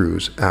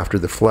Hebrews after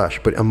the flesh,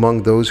 but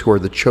among those who are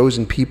the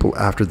chosen people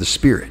after the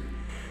Spirit,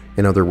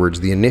 in other words,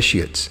 the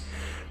initiates.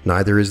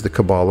 Neither is the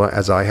Qabalah,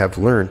 as I have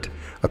learnt,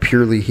 a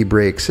purely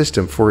Hebraic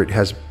system, for it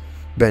has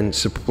been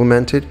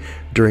supplemented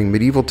during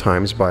medieval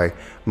times by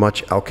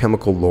much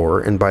alchemical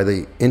lore and by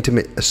the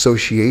intimate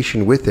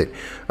association with it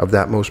of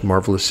that most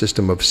marvelous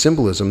system of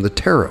symbolism, the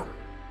tarot.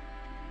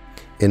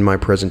 In my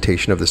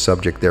presentation of the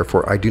subject,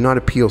 therefore, I do not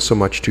appeal so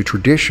much to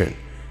tradition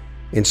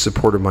in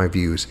support of my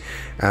views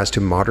as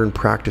to modern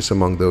practice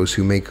among those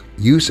who make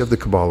use of the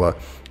Qabalah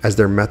as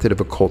their method of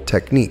occult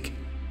technique.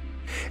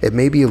 It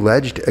may be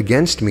alleged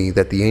against me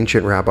that the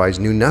ancient rabbis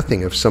knew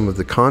nothing of some of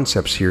the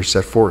concepts here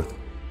set forth.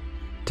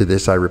 To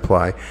this I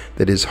reply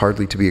that it is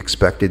hardly to be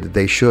expected that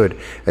they should,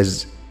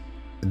 as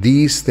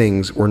these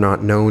things were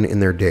not known in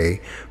their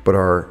day, but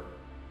are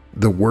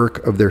the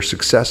work of their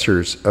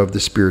successors of the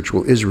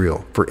spiritual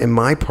Israel. For in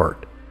my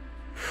part,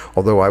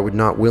 although I would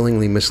not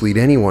willingly mislead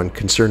anyone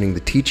concerning the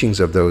teachings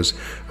of those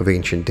of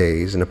ancient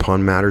days, and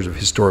upon matters of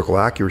historical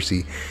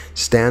accuracy,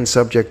 stand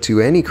subject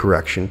to any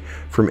correction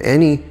from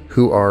any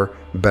who are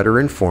better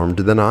informed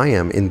than I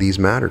am in these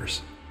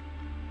matters.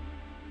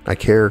 I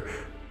care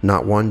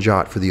not one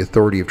jot for the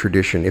authority of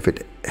tradition if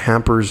it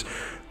hampers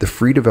the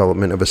free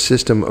development of a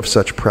system of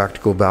such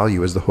practical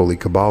value as the Holy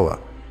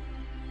Qabalah.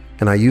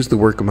 And I use the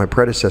work of my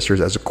predecessors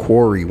as a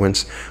quarry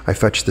whence I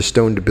fetched the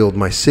stone to build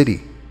my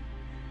city.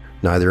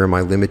 Neither am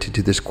I limited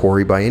to this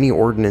quarry by any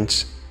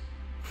ordinance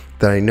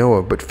that I know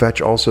of, but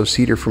fetch also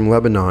cedar from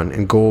Lebanon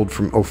and gold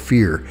from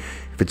Ophir,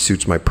 if it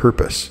suits my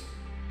purpose.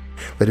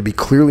 Let it be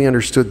clearly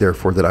understood,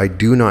 therefore, that I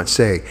do not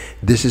say,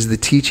 this is the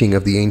teaching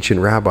of the ancient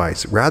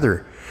rabbis.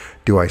 Rather,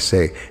 do I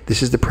say,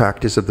 this is the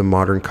practice of the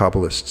modern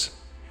Qabalists,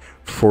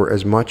 for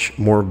as much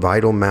more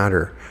vital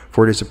matter,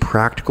 for it is a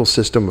practical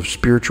system of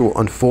spiritual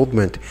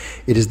unfoldment.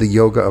 It is the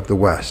yoga of the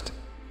West.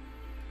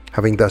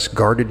 Having thus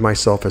guarded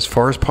myself as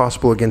far as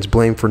possible against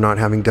blame for not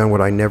having done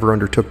what I never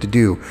undertook to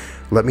do,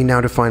 let me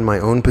now define my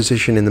own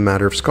position in the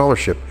matter of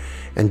scholarship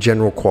and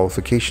general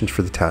qualifications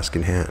for the task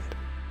in hand.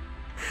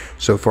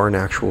 So far in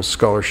actual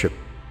scholarship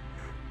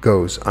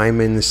goes, I am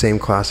in the same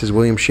class as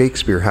William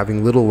Shakespeare,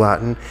 having little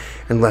Latin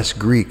and less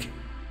Greek,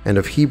 and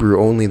of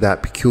Hebrew only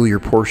that peculiar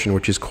portion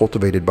which is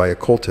cultivated by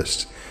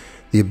occultists,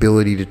 the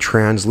ability to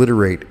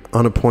transliterate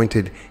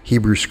unappointed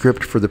Hebrew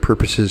script for the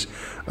purposes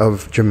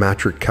of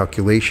geometric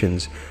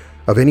calculations.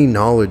 Of any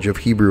knowledge of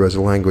Hebrew as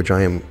a language,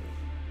 I am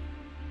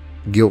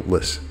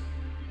guiltless.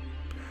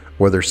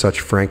 Whether such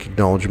frank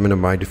acknowledgement of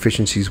my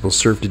deficiencies will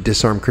serve to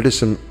disarm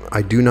criticism,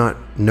 I do not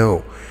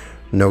know.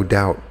 No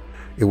doubt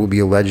it will be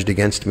alleged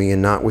against me,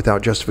 and not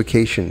without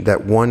justification,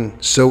 that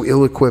one so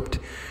ill-equipped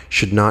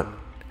should not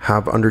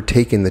have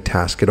undertaken the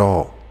task at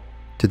all.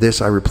 To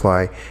this I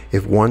reply,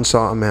 if one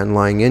saw a man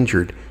lying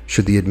injured,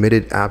 should the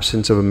admitted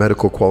absence of a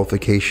medical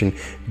qualification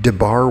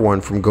debar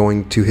one from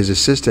going to his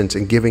assistance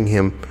and giving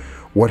him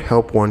what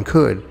help one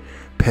could,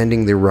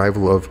 pending the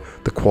arrival of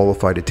the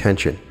qualified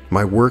attention?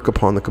 My work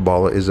upon the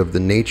Qabalah is of the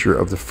nature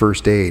of the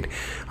first aid.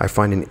 I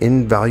find an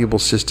invaluable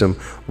system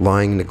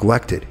lying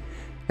neglected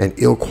and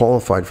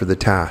ill-qualified for the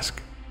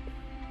task.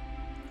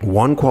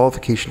 One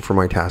qualification for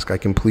my task I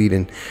complete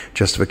in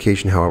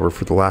justification, however.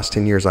 For the last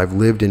 10 years I've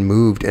lived and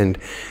moved and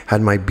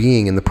had my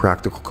being in the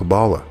practical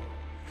Qabalah.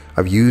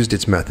 I've used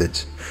its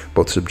methods,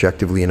 both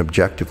subjectively and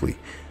objectively,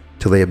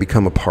 till they have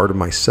become a part of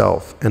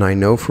myself, and I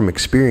know from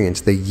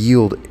experience they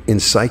yield in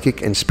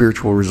psychic and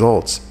spiritual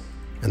results,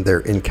 and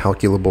their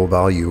incalculable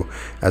value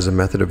as a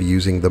method of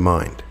using the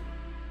mind.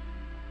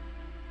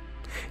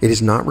 It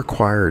is not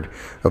required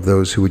of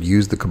those who would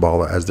use the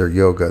Qabalah as their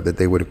yoga that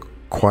they would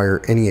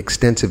acquire any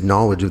extensive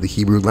knowledge of the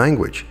Hebrew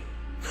language.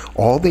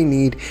 All they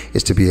need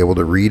is to be able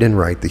to read and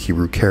write the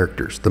Hebrew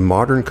characters. The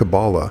modern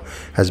Qabalah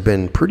has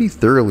been pretty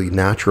thoroughly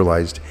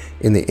naturalized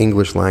in the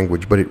English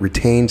language, but it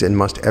retains and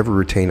must ever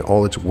retain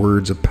all its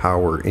words of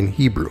power in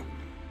Hebrew,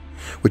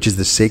 which is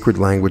the sacred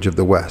language of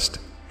the West,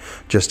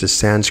 just as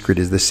Sanskrit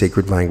is the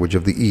sacred language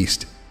of the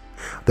East.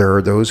 There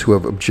are those who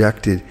have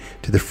objected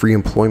to the free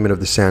employment of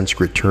the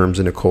Sanskrit terms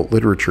in occult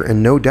literature,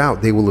 and no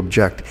doubt they will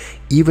object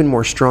even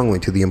more strongly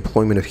to the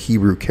employment of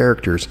Hebrew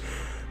characters,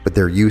 but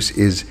their use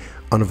is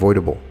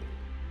unavoidable.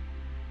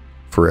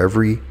 For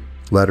every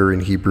letter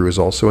in Hebrew is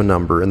also a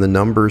number, and the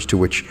numbers to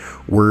which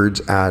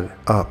words add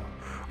up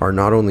are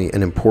not only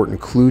an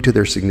important clue to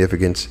their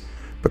significance,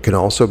 but can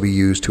also be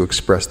used to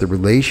express the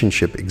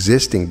relationship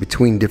existing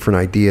between different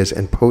ideas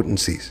and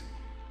potencies.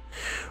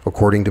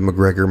 According to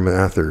MacGregor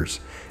Mathers,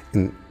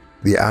 in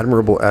the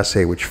admirable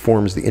essay which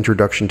forms the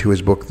introduction to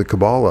his book, The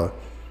Qabalah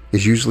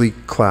is usually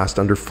classed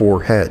under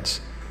 4 heads: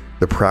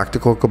 the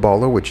practical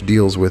Qabalah, which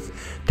deals with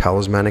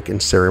talismanic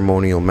and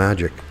ceremonial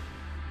magic;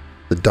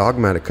 the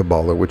dogmatic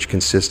Qabalah, which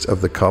consists of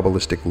the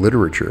Qabalistic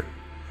literature;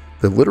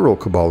 the literal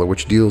Qabalah,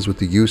 which deals with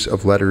the use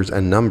of letters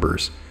and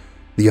numbers;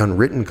 the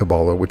unwritten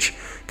Qabalah, which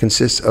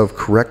consists of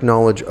correct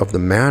knowledge of the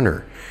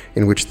manner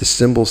in which the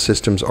symbol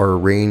systems are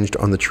arranged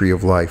on the tree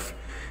of life,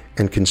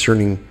 and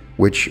concerning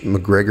which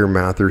MacGregor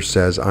Mathers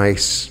says, I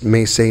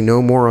may say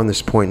no more on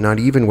this point, not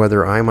even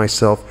whether I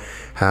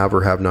myself have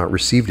or have not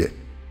received it.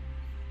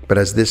 But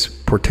as this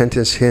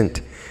portentous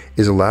hint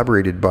is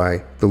elaborated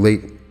by the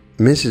late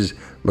Mrs.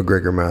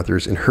 MacGregor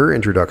Mathers in her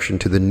introduction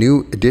to the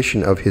new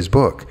edition of his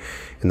book,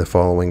 in the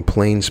following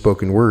plain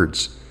spoken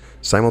words: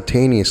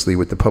 simultaneously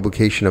with the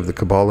publication of the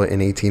Qabalah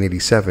in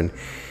 1887,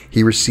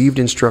 he received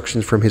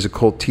instructions from his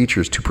occult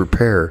teachers to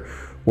prepare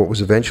what was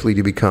eventually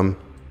to become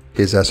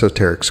his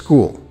esoteric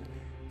school.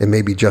 It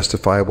may be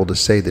justifiable to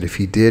say that if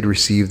he did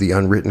receive the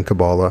unwritten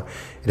Qabalah,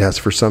 it has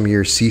for some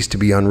years ceased to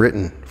be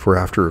unwritten, for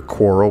after a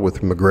quarrel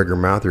with MacGregor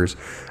Mathers,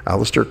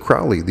 Aleister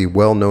Crowley, the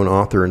well-known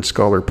author and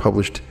scholar,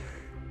 published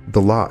The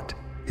Lot,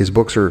 His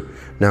books are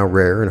now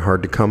rare and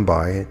hard to come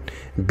by,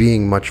 and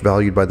being much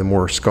valued by the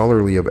more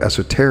scholarly of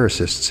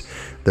esotericists,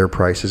 their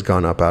price has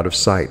gone up out of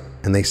sight,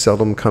 and they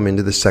seldom come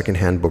into the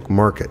second-hand book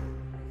market.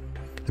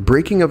 The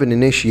breaking of an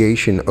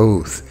initiation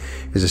oath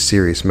is a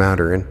serious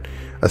matter, and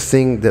a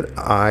thing that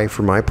I,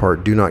 for my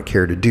part, do not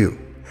care to do,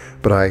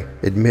 but I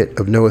admit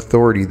of no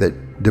authority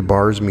that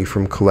debars me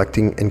from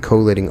collecting and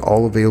collating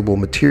all available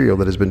material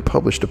that has been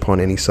published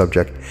upon any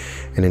subject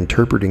and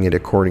interpreting it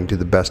according to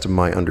the best of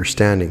my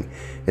understanding.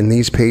 In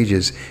these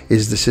pages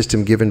is the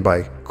system given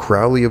by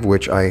Crowley, of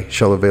which I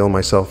shall avail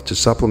myself to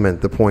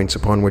supplement the points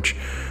upon which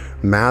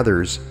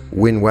Mathers,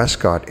 Wynne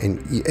Westcott, and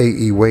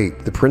A.E.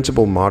 Waite, the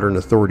principal modern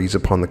authorities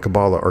upon the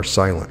Kabbalah, are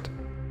silent.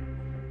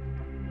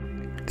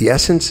 The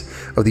essence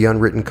of the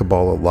unwritten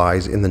Kabbalah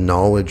lies in the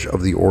knowledge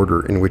of the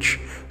order in which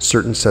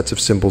certain sets of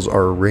symbols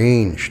are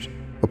arranged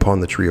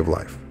upon the tree of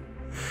life.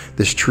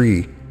 This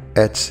tree,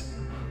 Etz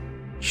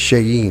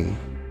Sheyin,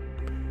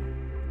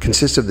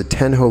 consists of the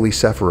 10 holy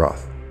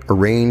Sephiroth,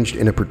 arranged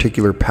in a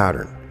particular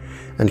pattern,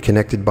 and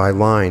connected by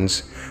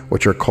lines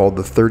which are called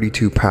the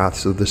 32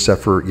 paths of the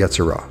Sefer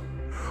Yetzirah,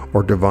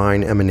 or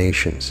divine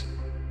emanations.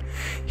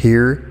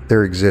 Here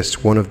there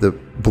exists one of the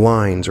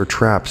blinds or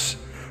traps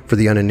for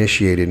the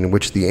uninitiated in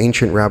which the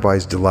ancient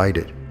rabbis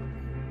delighted.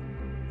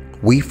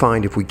 We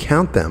find, if we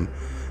count them,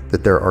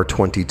 that there are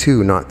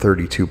 22, not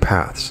 32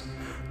 paths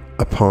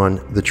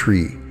upon the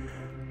tree.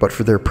 But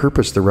for their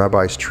purpose, the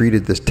rabbis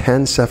treated the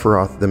 10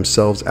 Sephiroth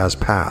themselves as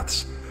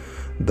paths,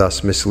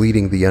 thus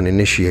misleading the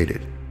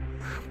uninitiated.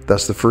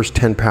 Thus, the first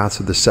 10 paths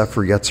of the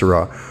Sefer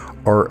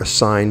Yetzirah are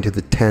assigned to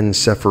the 10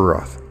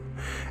 Sephiroth,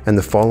 and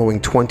the following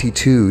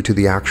 22 to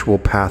the actual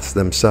paths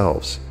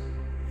themselves.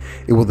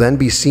 It will then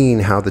be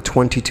seen how the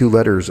 22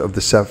 letters of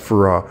the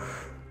Sephirah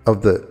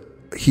of the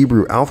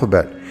Hebrew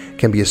alphabet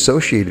can be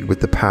associated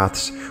with the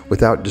paths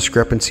without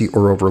discrepancy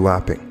or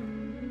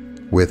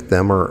overlapping. With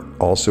them are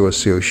also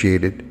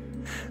associated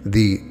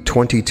the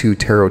 22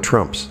 tarot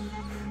trumps,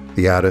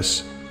 the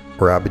Addis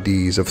or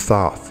Abadies of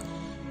Thoth.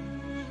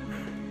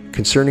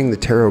 Concerning the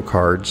tarot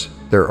cards,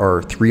 there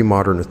are 3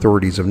 modern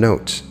authorities of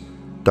note: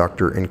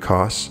 Dr.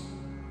 Incas,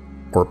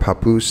 or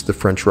Papoose, the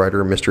French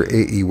writer, Mr.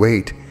 A.E.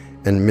 Waite,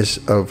 and Miss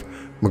of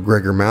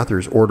MacGregor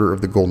Mathers' Order of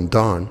the Golden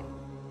Dawn,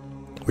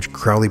 which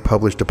Crowley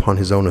published upon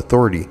his own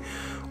authority.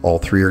 All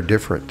 3 are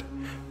different.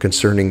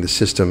 Concerning the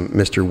system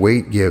Mr.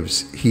 Waite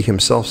gives, he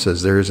himself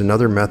says there is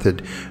another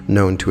method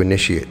known to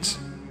initiates.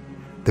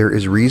 There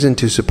is reason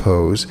to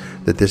suppose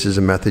that this is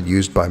a method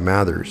used by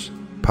Mathers.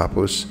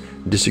 Papoose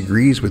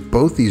disagrees with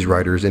both these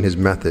writers in his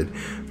method,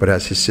 but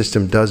as his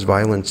system does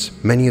violence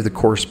many of the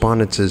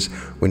correspondences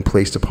when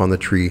placed upon the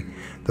tree,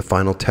 the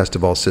final test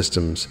of all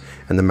systems,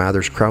 and the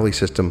Mathers-Crowley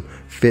system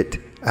fit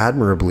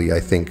admirably, I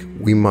think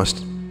we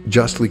must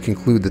justly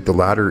conclude that the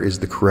latter is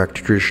the correct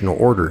traditional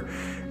order,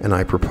 and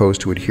I propose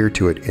to adhere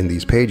to it in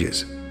these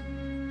pages.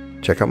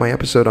 Check out my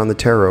episode on the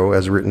tarot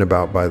as written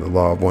about by the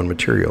Law of One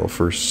Material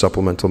for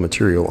supplemental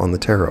material on the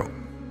tarot.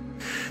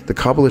 The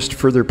Qabalist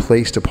further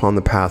placed upon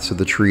the paths of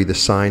the tree the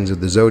signs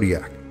of the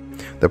zodiac,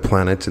 the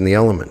planets and the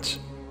elements.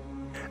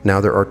 Now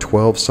there are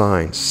 12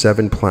 signs,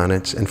 7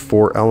 planets, and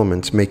 4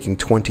 elements, making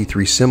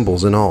 23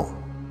 symbols in all.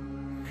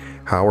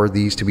 How are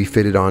these to be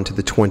fitted onto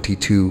the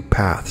 22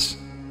 paths?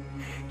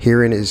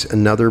 Herein is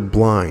another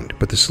blind,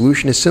 but the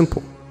solution is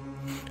simple.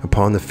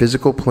 Upon the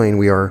physical plane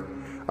we are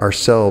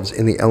ourselves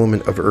in the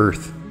element of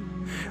earth.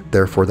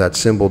 Therefore that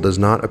symbol does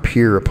not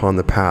appear upon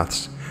the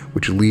paths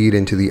which lead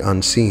into the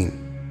unseen.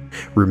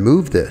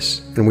 Remove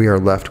this, and we are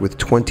left with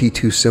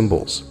 22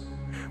 symbols,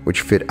 which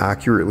fit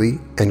accurately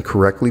and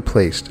correctly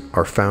placed,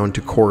 are found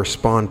to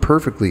correspond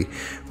perfectly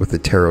with the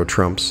tarot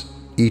trumps,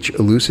 each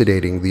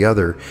elucidating the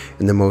other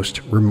in the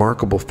most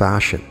remarkable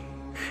fashion,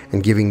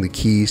 and giving the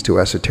keys to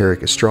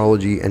esoteric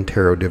astrology and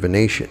tarot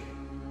divination.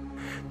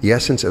 The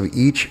essence of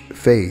each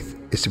faith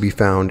is to be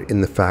found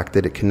in the fact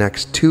that it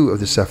connects 2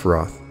 of the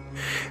Sephiroth,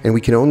 and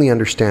we can only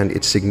understand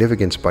its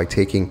significance by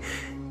taking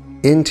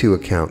into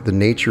account the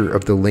nature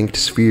of the linked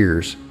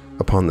spheres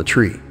upon the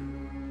tree.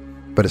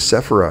 But a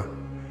Sephirah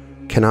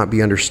cannot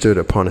be understood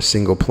upon a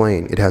single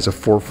plane. It has a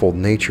fourfold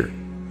nature.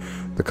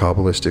 The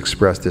Qabbalists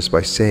express this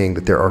by saying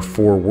that there are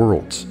 4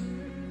 worlds.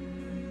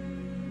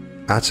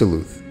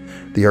 Atziluth,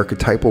 the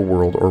archetypal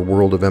world or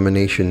world of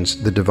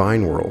emanations, the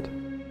divine world.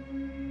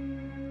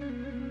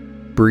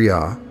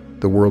 Bria,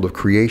 the world of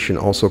creation,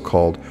 also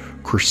called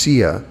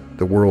Kursiya,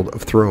 the world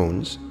of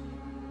thrones.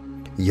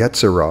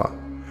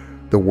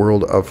 Yetzirah, the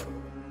world of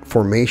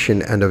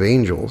formation and of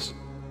angels.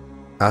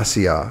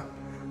 Asiya,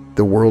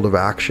 the world of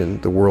action,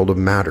 the world of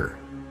matter.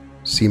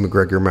 See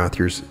MacGregor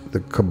Mathers' The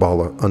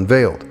Qabalah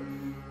Unveiled.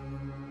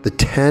 The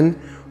 10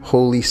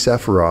 holy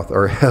Sephiroth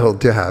are held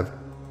to have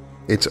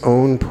its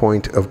own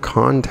point of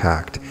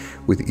contact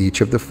with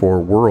each of the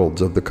 4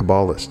 worlds of the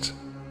Qabbalists.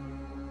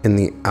 In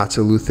the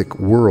Atziluthic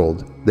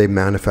world, they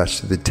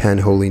manifest the 10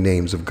 holy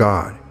names of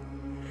God.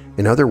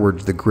 In other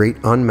words, the great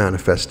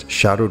unmanifest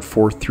shadowed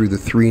forth through the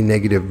 3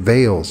 negative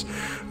veils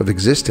of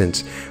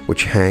existence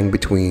which hang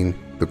between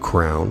the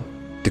crown,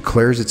 the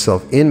declares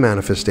itself in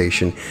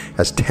manifestation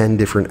as 10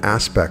 different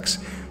aspects,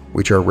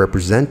 which are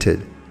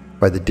represented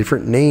by the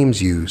different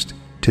names used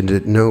to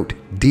denote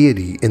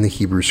deity in the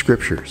Hebrew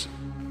Scriptures.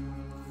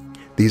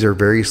 These are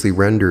variously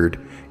rendered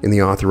in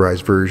the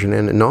authorized version,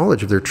 and a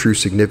knowledge of their true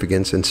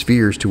significance and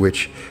spheres to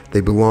which they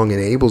belong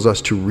enables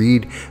us to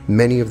read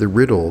many of the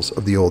riddles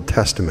of the Old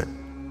Testament.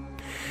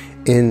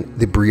 In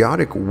the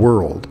Briotic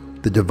world,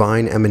 the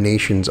divine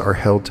emanations are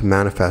held to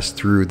manifest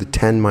through the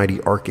 10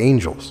 mighty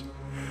archangels,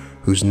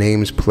 whose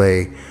names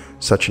play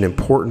such an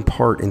important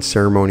part in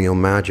ceremonial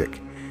magic.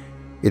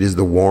 It is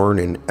the worn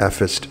and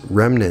effaced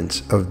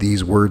remnants of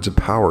these words of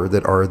power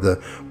that are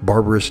the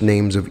barbarous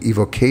names of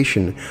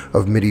evocation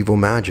of medieval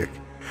magic,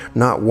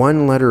 not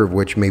one letter of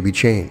which may be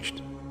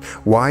changed.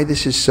 Why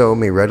this is so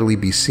may readily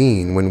be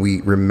seen when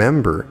we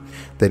remember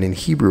that in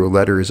Hebrew a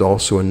letter is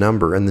also a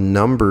number, and the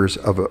numbers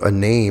of a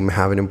name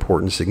have an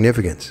important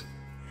significance.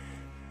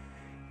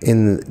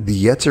 In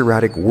the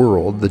Yetziratic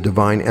world, the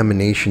divine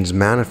emanations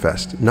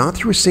manifest not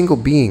through a single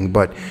being,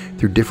 but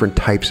through different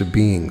types of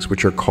beings,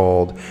 which are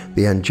called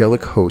the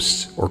angelic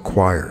hosts or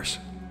choirs.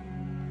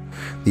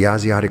 The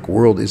Asiatic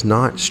world is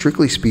not,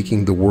 strictly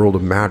speaking, the world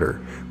of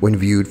matter when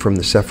viewed from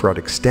the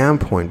Sephirotic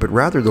standpoint, but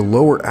rather the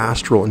lower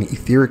astral and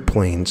etheric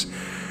planes,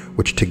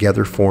 which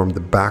together form the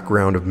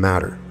background of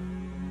matter.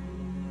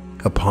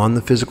 Upon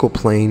the physical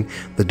plane,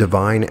 the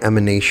divine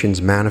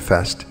emanations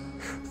manifest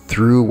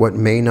through what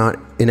may not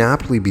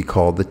inaptly be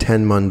called the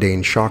 10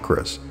 mundane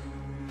chakras,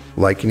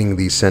 likening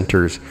these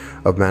centers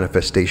of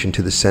manifestation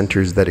to the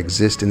centers that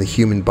exist in the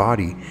human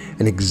body.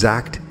 An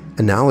exact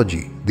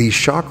analogy, these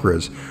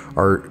chakras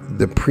are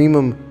the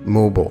primum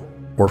mobile,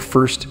 or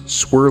first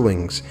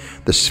swirlings,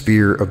 the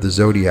sphere of the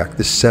zodiac,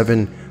 the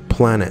 7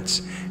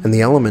 planets, and the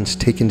elements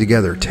taken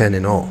together, 10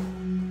 in all.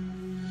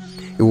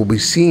 It will be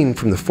seen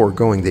from the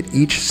foregoing that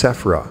each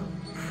Sephirah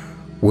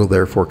will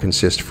therefore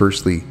consist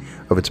firstly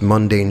of its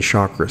mundane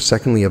chakra,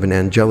 secondly of an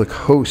angelic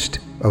host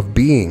of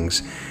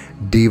beings,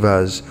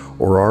 devas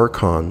or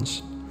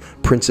archons,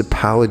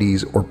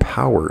 principalities or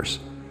powers,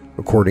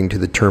 according to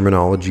the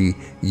terminology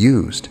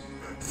used,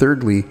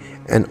 thirdly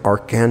an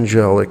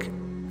archangelic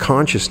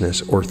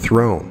consciousness or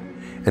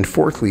throne, and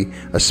fourthly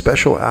a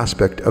special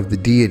aspect of the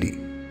deity,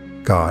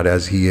 God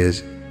as he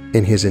is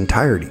in his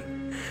entirety,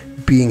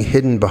 being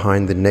hidden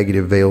behind the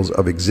negative veils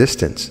of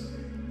existence,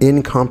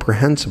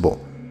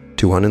 incomprehensible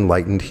to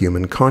unenlightened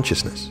human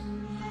consciousness.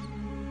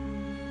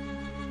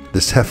 The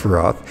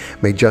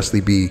Sephiroth may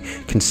justly be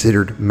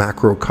considered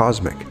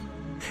macrocosmic,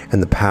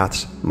 and the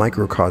paths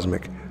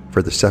microcosmic,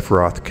 for the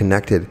Sephiroth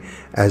connected,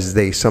 as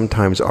they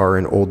sometimes are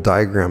in old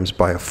diagrams,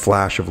 by a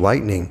flash of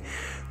lightning,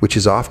 which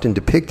is often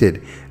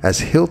depicted as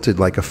hilted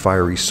like a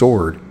fiery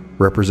sword,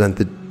 represent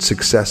the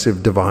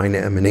successive divine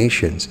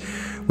emanations,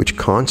 which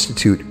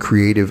constitute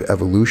creative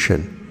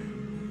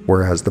evolution,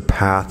 whereas the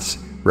paths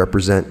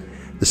represent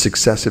the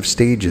successive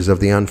stages of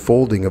the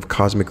unfolding of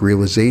cosmic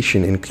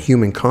realization in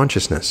human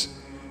consciousness.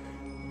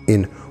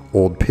 In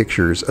old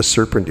pictures, a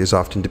serpent is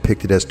often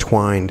depicted as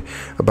twined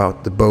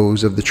about the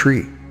boughs of the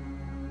tree.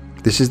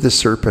 This is the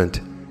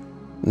serpent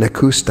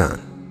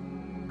Nekustan,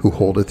 who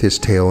holdeth his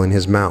tail in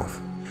his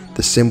mouth,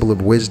 the symbol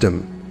of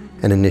wisdom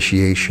and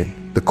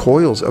initiation. The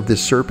coils of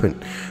this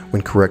serpent,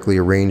 when correctly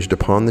arranged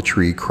upon the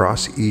tree,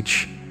 cross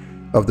each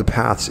of the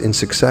paths in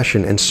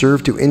succession and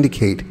serve to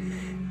indicate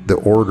the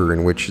order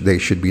in which they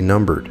should be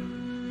numbered.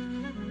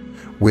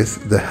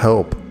 With the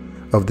help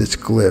of this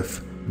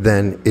glyph,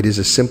 then, it is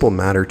a simple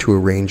matter to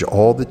arrange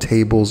all the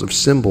tables of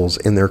symbols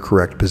in their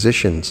correct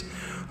positions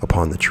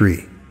upon the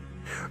tree,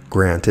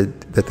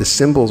 granted that the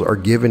symbols are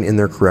given in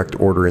their correct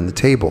order in the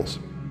tables.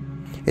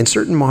 In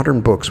certain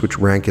modern books which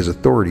rank as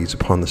authorities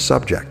upon the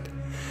subject,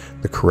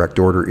 the correct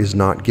order is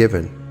not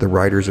given, the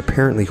writers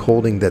apparently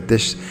holding that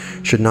this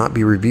should not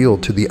be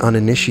revealed to the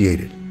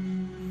uninitiated.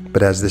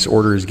 But as this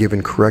order is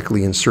given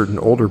correctly in certain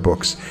older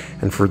books,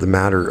 and for the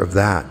matter of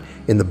that,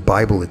 in the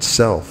Bible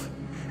itself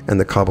and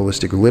the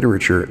Kabbalistic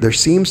literature, there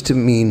seems to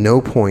me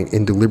no point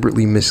in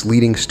deliberately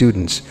misleading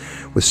students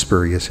with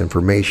spurious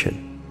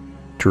information.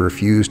 To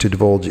refuse to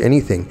divulge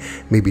anything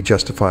may be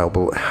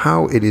justifiable.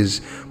 How it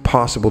is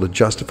possible to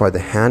justify the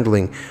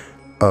handling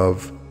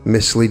of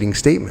misleading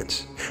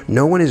statements?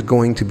 No one is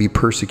going to be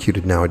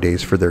persecuted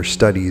nowadays for their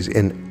studies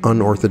in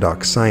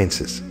unorthodox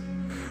sciences.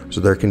 So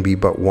there can be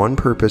but one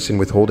purpose in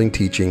withholding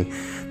teaching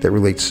that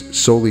relates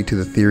solely to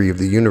the theory of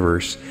the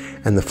universe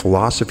and the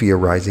philosophy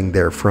arising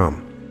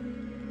therefrom,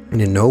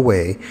 and in no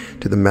way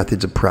to the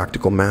methods of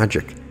practical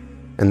magic.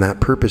 And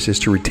that purpose is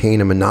to retain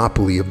a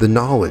monopoly of the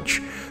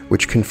knowledge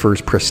which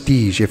confers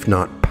prestige, if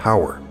not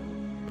power.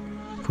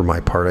 For my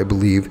part, I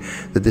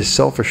believe that this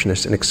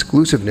selfishness and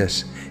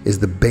exclusiveness is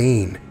the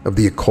bane of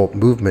the occult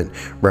movement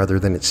rather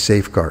than its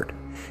safeguard.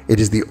 It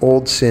is the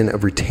old sin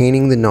of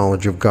retaining the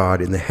knowledge of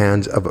God in the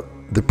hands of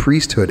the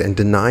priesthood and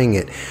denying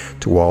it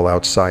to all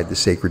outside the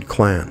sacred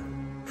clan.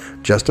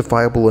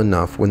 Justifiable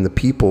enough when the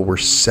people were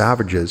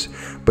savages,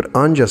 but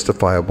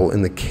unjustifiable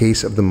in the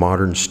case of the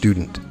modern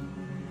student.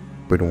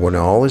 But when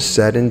all is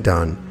said and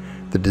done,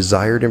 the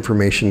desired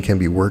information can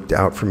be worked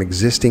out from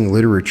existing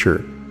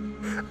literature.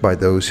 by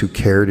those who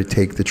care to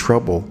take the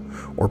trouble,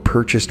 or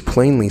purchased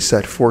plainly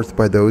set forth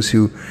by those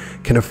who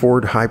can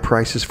afford high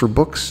prices for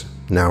books,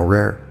 now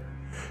rare.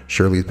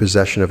 Surely the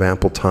possession of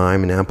ample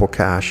time and ample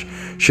cash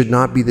should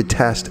not be the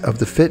test of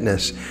the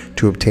fitness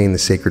to obtain the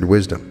sacred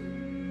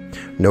wisdom.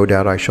 No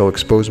doubt I shall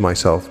expose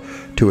myself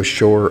to a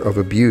shore of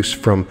abuse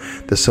from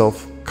the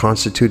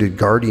self-constituted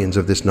guardians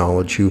of this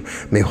knowledge, who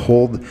may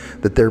hold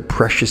that their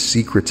precious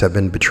secrets have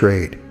been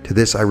betrayed. To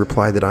this I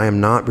reply that I am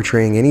not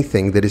betraying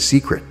anything that is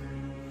secret,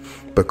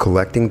 but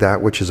collecting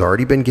that which has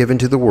already been given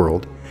to the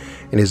world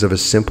and is of a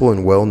simple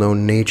and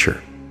well-known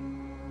nature.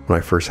 When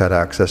I first had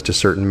access to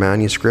certain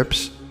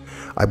manuscripts,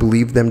 I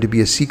believed them to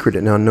be a secret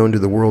and unknown to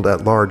the world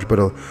at large, but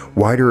a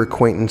wider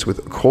acquaintance with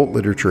occult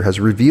literature has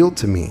revealed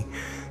to me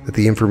that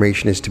the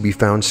information is to be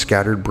found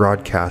scattered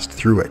broadcast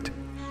through it.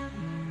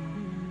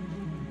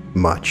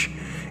 Much,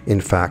 in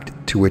fact,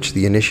 to which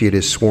the initiate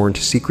is sworn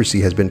to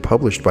secrecy has been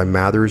published by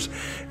Mathers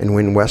and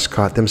Wynne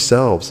Westcott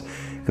themselves,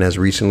 and as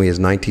recently as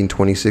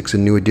 1926, a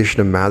new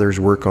edition of Mathers'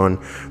 work on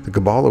the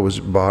Qabalah was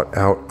brought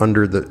out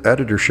under the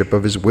editorship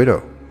of his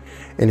widow,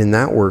 and in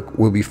that work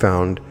will be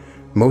found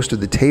most of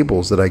the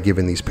tables that I give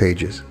in these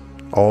pages.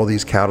 All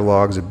these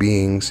catalogs of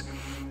beings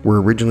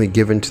were originally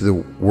given to the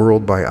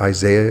world by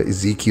Isaiah,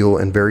 Ezekiel,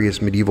 and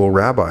various medieval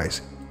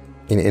rabbis.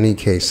 In any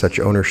case, such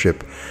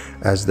ownership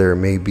as there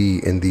may be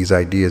in these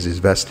ideas is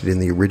vested in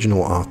the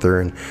original author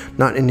and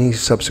not in any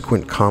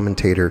subsequent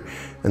commentator,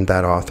 and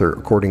that author,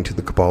 according to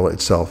the Qabalah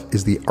itself,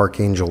 is the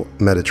archangel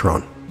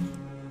Metatron.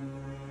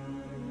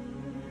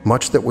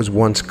 Much that was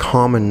once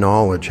common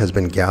knowledge has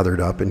been gathered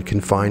up and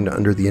confined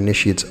under the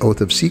initiate's oath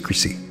of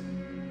secrecy.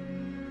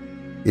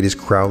 It is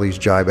Crowley's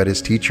jibe at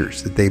his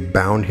teachers that they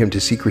bound him to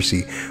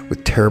secrecy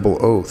with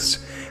terrible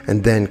oaths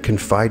and then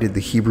confided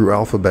the Hebrew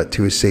alphabet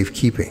to his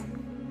safekeeping.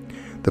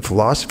 The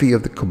philosophy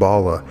of the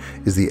Qabalah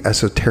is the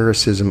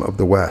esotericism of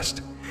the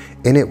West.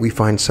 In it we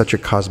find such a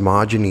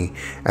cosmogony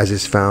as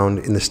is found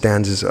in the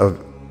stanzas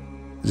of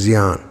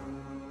Zion,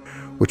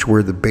 which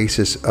were the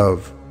basis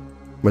of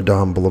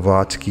Madame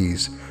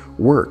Blavatsky's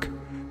work.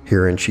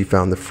 Herein she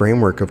found the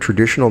framework of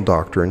traditional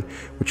doctrine,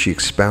 which she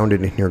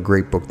expounded in her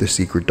great book, The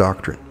Secret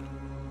Doctrine.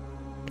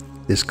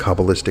 This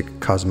Kabbalistic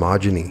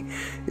cosmogony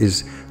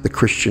is the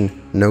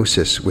Christian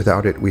gnosis.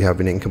 Without it, we have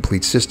an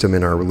incomplete system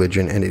in our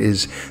religion, and it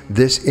is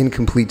this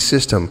incomplete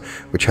system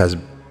which has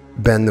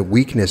been the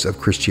weakness of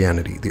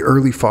Christianity. The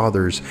early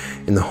fathers,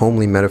 in the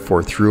homely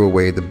metaphor, threw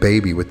away the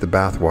baby with the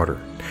bathwater.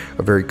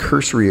 A very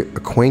cursory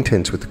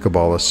acquaintance with the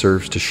Qabbalah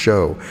serves to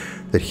show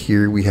that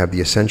here we have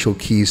the essential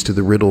keys to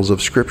the riddles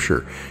of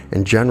Scripture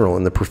in general,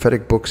 and the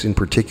prophetic books in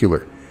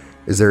particular.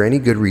 Is there any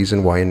good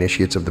reason why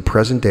initiates of the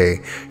present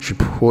day should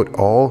put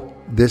all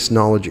this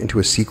knowledge into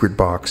a secret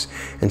box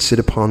and sit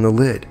upon the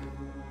lid?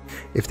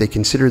 If they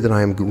consider that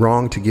I am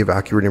wrong to give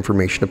accurate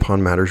information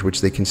upon matters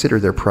which they consider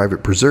their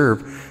private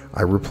preserve,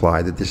 I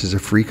reply that this is a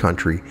free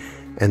country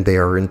and they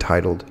are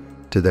entitled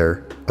to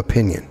their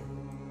opinion.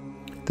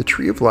 The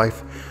tree of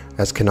life,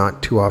 as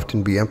cannot too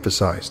often be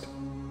emphasized,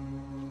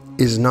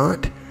 is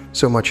not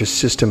so much a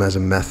system as a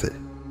method.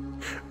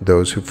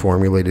 Those who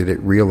formulated it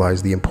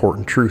realized the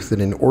important truth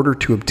that in order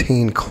to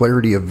obtain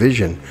clarity of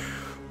vision,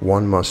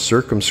 one must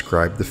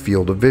circumscribe the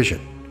field of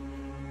vision.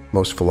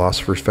 Most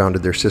philosophers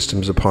founded their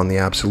systems upon the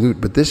absolute,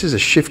 but this is a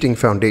shifting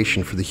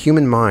foundation, for the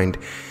human mind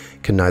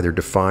can neither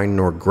define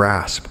nor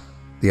grasp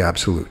the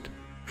absolute.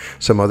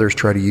 Some others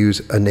try to use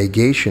a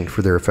negation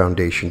for their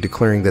foundation,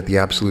 declaring that the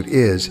absolute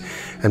is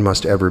and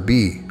must ever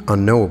be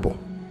unknowable.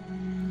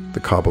 The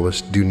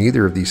Qabbalists do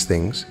neither of these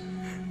things.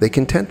 They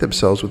content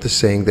themselves with the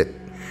saying that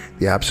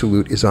the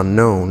absolute is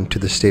unknown to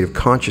the state of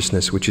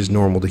consciousness which is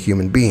normal to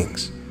human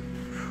beings.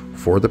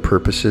 For the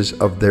purposes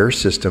of their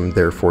system,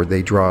 therefore,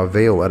 they draw a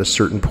veil at a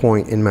certain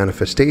point in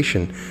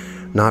manifestation,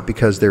 not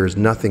because there is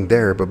nothing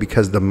there, but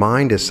because the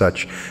mind as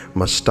such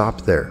must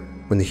stop there.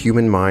 When the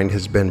human mind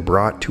has been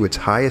brought to its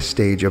highest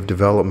stage of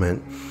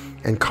development,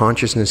 and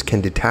consciousness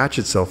can detach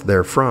itself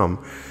therefrom,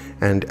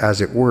 and,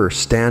 as it were,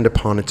 stand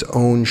upon its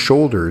own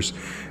shoulders,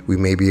 we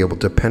may be able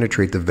to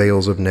penetrate the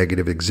veils of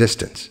negative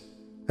existence,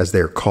 as they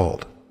are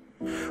called.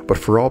 But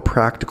for all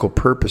practical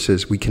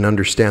purposes, we can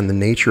understand the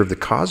nature of the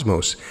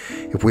cosmos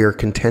if we are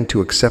content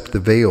to accept the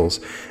veils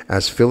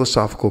as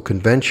philosophical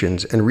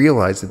conventions and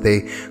realize that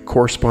they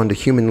correspond to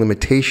human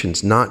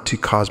limitations, not to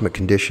cosmic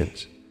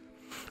conditions.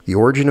 The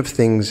origin of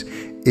things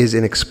is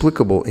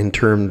inexplicable in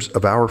terms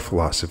of our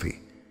philosophy.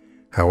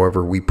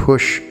 However, we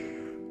push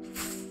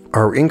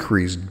our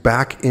inquiries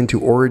back into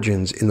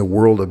origins in the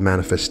world of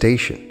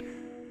manifestation.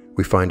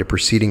 We find a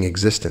preceding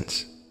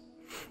existence.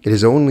 It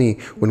is only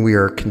when we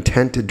are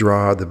content to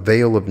draw the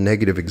veil of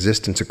negative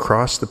existence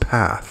across the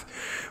path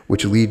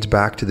which leads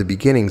back to the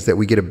beginnings that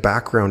we get a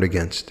background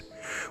against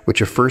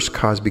which a first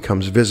cause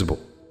becomes visible.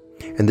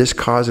 And this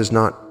cause is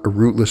not a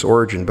rootless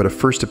origin, but a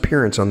first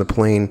appearance on the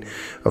plane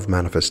of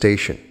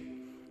manifestation.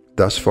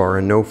 Thus far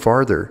and no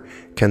farther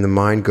can the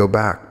mind go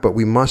back, but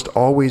we must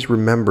always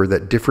remember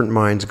that different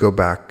minds go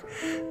back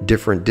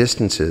different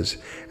distances,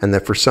 and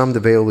that for some the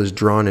veil is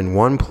drawn in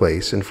one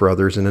place and for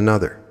others in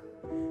another.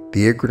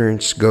 The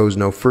ignorance goes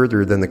no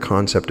further than the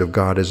concept of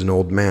God as an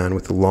old man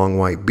with a long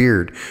white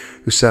beard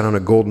who sat on a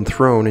golden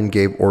throne and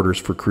gave orders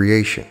for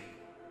creation.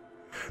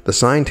 The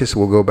scientist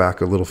will go back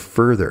a little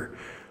further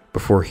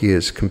before he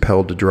is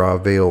compelled to draw a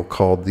veil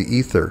called the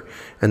ether,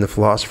 and the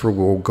philosopher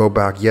will go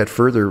back yet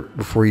further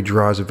before he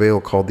draws a veil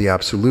called the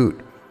absolute.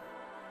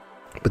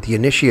 But the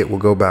initiate will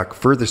go back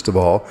furthest of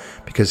all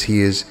because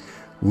he is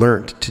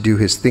learnt to do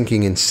his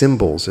thinking in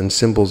symbols, and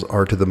symbols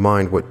are to the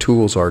mind what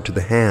tools are to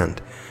the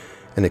hand,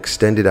 an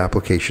extended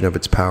application of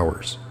its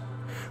powers.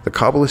 The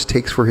Qabbalist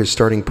takes for his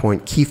starting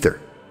point Kether,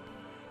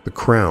 the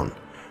crown,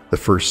 the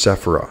first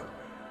Sephirah,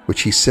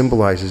 which he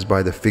symbolizes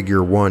by the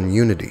figure 1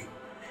 unity,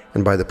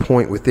 and by the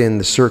point within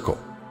the circle.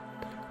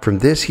 From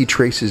this he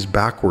traces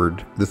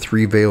backward the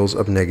 3 veils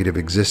of negative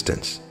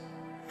existence.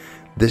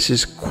 This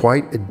is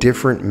quite a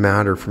different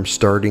matter from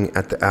starting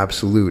at the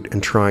absolute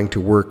and trying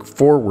to work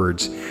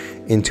forwards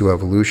into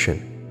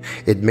evolution.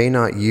 It may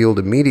not yield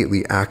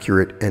immediately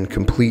accurate and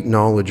complete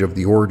knowledge of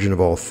the origin of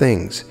all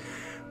things,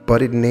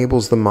 but it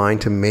enables the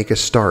mind to make a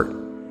start,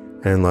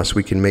 and unless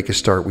we can make a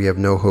start, we have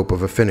no hope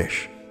of a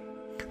finish.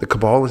 The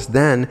Qabalist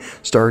then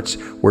starts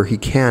where he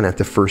can at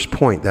the first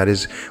point, that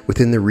is,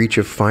 within the reach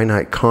of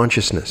finite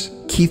consciousness.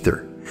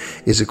 Kether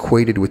is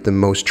equated with the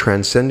most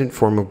transcendent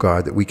form of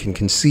God that we can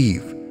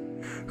conceive,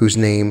 whose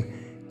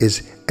name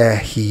is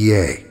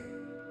Ehyeh,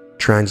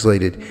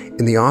 translated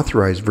in the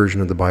authorized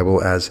version of the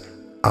Bible as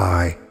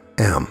I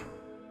am,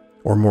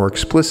 or more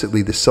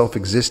explicitly, the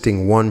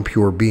self-existing one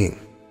pure being.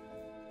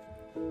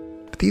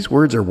 But these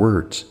words are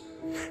words,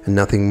 and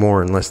nothing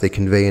more unless they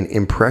convey an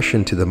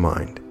impression to the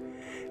mind,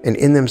 and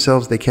in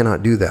themselves they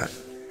cannot do that.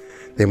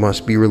 They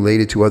must be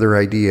related to other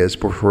ideas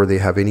before they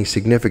have any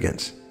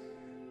significance.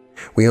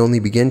 We only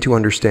begin to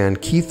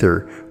understand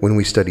Kether when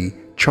we study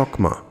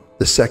Chokmah,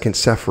 the second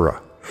Sephirah.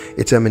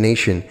 Its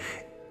emanation,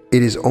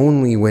 it is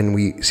only when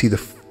we see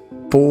the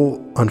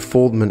full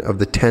unfoldment of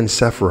the 10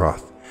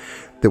 Sephiroth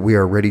that we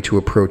are ready to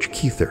approach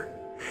Kether,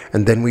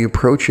 and then we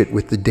approach it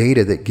with the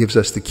data that gives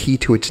us the key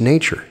to its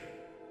nature.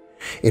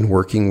 In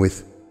working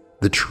with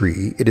the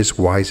tree, it is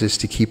wisest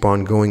to keep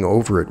on going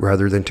over it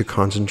rather than to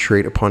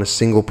concentrate upon a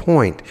single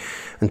point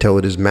until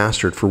it is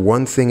mastered, for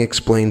one thing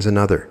explains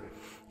another,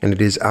 and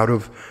it is out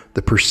of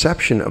the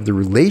perception of the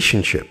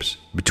relationships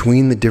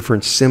between the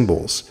different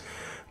symbols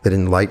that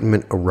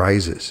enlightenment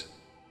arises.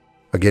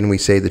 Again, we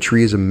say the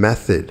tree is a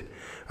method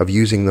of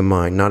using the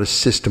mind, not a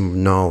system of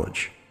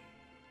knowledge.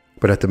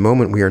 But at the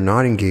moment, we are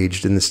not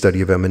engaged in the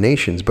study of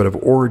emanations, but of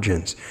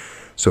origins,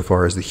 so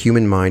far as the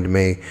human mind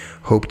may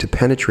hope to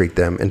penetrate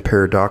them, and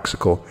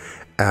paradoxical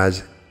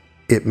as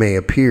it may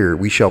appear,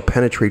 we shall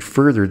penetrate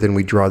further than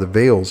we draw the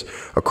veils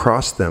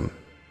across them,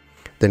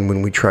 than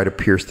when we try to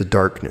pierce the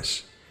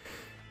darkness.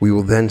 We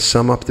will then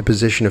sum up the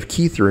position of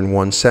Kether in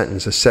one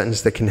sentence, a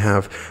sentence that can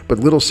have but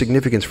little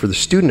significance for the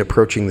student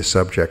approaching the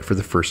subject for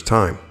the first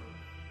time,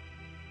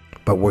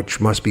 but which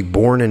must be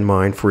borne in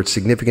mind, for its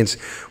significance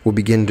will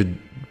begin to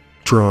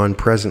drawn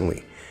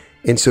presently.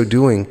 In so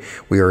doing,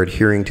 we are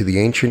adhering to the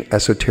ancient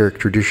esoteric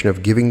tradition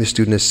of giving the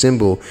student a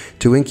symbol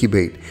to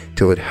incubate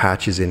till it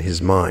hatches in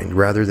his mind,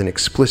 rather than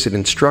explicit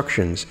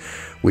instructions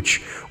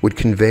which would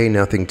convey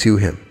nothing to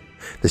him.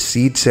 The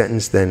seed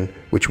sentence, then,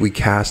 which we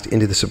cast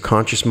into the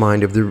subconscious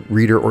mind of the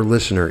reader or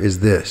listener is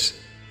this: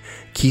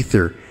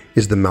 Kether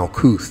is the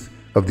Malkuth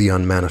of the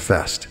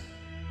unmanifest.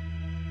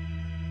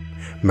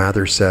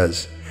 Mather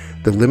says,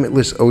 the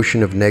limitless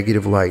ocean of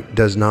negative light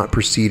does not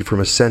proceed from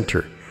a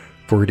center,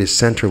 for it is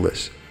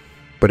centerless,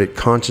 but it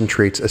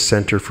concentrates a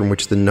center from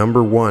which the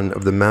number 1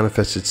 of the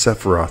manifested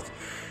Sephiroth,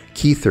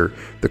 Kether,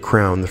 the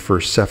crown, the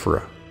first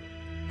Sephirah.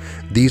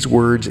 These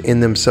words in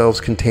themselves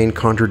contain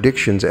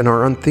contradictions and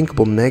are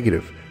unthinkable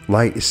negative.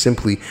 Light is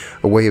simply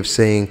a way of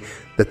saying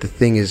that the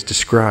thing is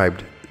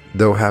described,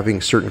 though having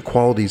certain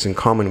qualities in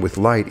common with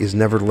light, is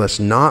nevertheless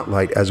not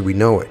light as we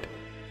know it.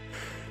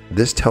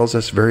 This tells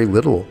us very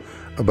little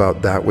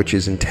about that which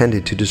is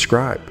intended to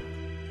describe.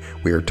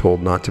 We are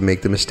told not to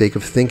make the mistake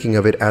of thinking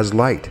of it as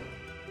light,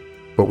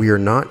 but we are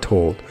not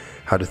told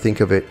how to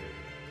think of it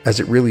as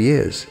it really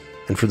is,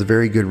 and for the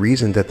very good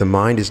reason that the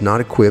mind is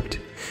not equipped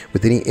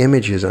with any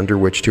images under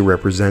which to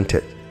represent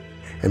it,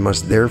 and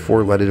must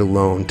therefore let it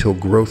alone till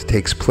growth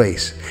takes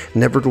place.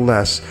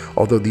 Nevertheless,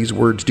 although these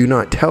words do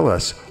not tell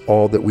us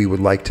all that we would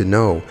like to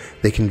know,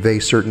 they convey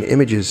certain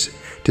images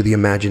to the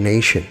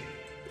imagination.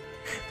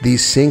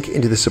 These sink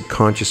into the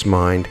subconscious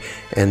mind,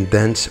 and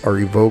thence are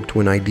evoked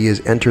when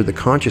ideas enter the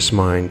conscious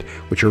mind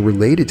which are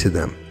related to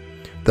them.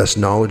 Thus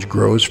knowledge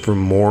grows from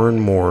more and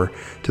more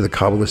to the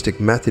Kabbalistic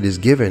method is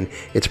given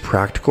its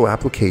practical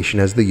application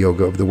as the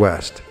yoga of the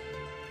West.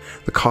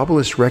 The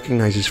Qabbalist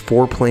recognizes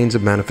 4 planes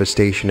of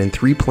manifestation and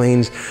 3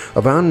 planes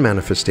of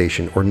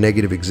unmanifestation or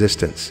negative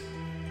existence.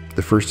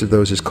 The first of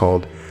those is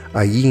called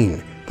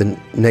Ayin, the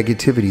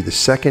negativity, the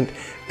second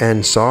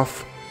Ein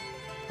Sof,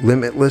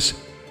 limitless,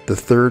 the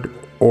third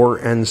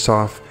or Ein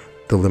Sof,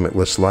 the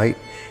limitless light.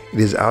 It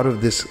is out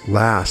of this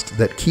last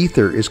that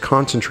Kether is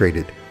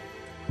concentrated.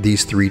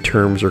 These 3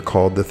 terms are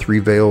called the 3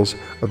 veils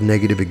of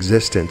negative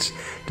existence,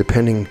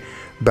 depending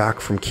back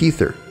from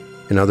Kether.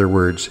 In other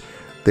words,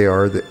 they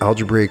are the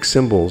algebraic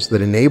symbols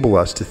that enable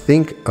us to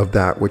think of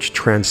that which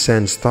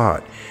transcends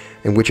thought,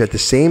 and which at the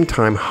same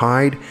time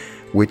hide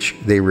which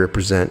they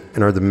represent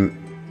and are the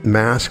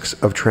masks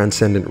of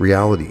transcendent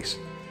realities.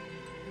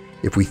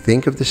 If we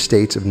think of the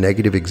states of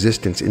negative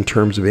existence in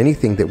terms of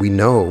anything that we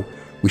know,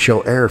 we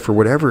shall err, for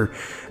whatever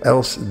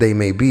else they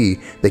may be,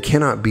 they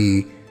cannot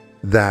be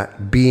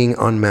that being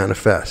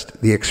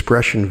unmanifest. The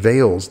expression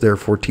veils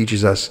therefore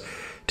teaches us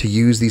to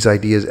use these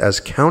ideas as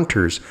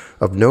counters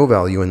of no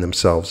value in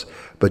themselves,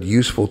 but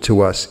useful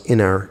to us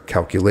in our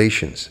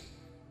calculations.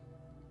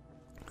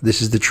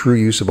 This is the true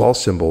use of all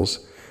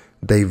symbols.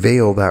 They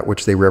veil that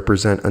which they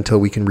represent until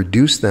we can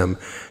reduce them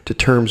to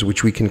terms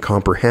which we can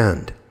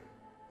comprehend.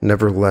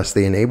 Nevertheless,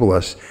 they enable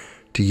us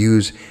to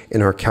use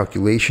in our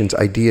calculations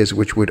ideas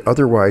which would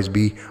otherwise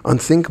be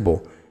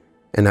unthinkable,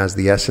 and as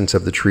the essence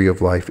of the tree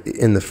of life,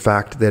 in the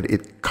fact that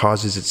it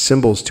causes its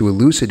symbols to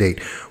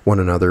elucidate one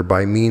another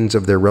by means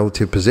of their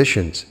relative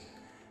positions.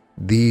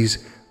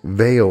 These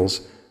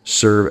veils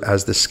serve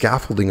as the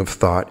scaffolding of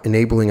thought,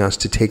 enabling us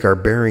to take our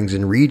bearings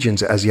in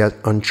regions as yet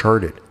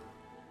uncharted.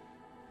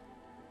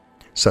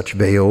 Such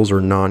veils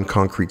or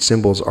non-concrete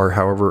symbols are,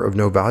 however, of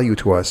no value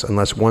to us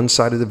unless one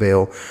side of the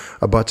veil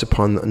abuts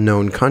upon the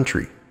known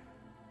country.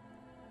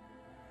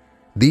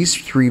 These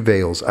three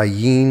veils,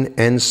 Ayin,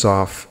 En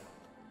Sof,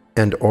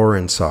 and Or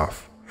En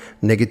Sof,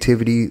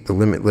 negativity, the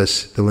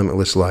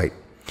limitless light,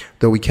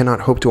 though we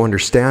cannot hope to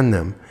understand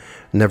them,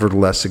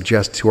 nevertheless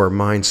suggest to our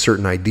minds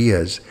certain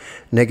ideas.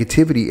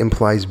 Negativity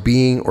implies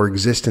being or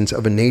existence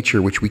of a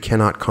nature which we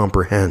cannot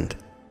comprehend.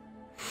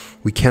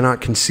 We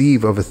cannot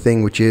conceive of a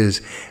thing which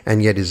is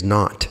and yet is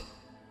not.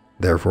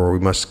 Therefore, we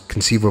must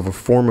conceive of a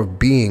form of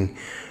being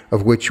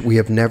of which we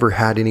have never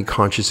had any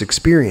conscious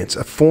experience,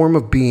 a form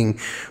of being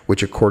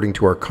which, according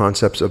to our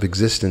concepts of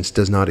existence,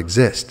 does not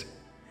exist.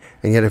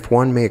 And yet, if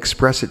one may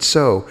express it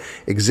so,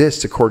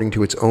 exists according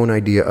to its own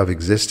idea of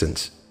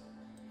existence.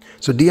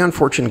 So Dion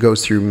Fortune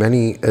goes through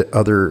many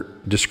other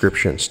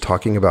descriptions,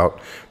 talking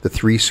about the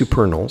three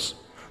supernals,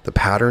 the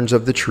patterns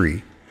of the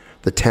tree,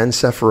 the 10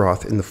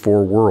 Sephiroth in the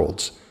 4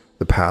 worlds,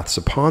 the paths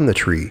upon the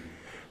tree,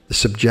 the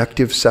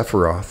subjective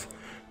Sephiroth,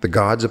 the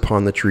gods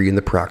upon the tree, and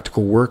the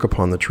practical work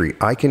upon the tree.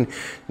 I can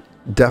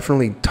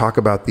definitely talk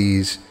about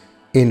these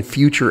in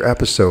future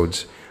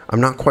episodes. I'm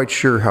not quite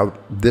sure how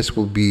this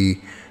will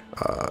be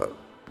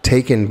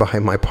taken by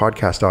my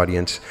podcast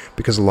audience,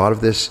 because a lot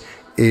of this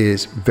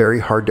is very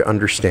hard to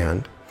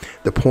understand.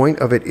 The point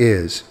of it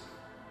is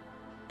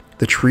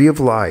the tree of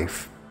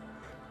life,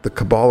 the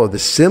Qabalah, the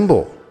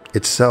symbol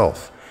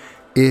itself,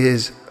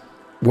 is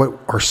what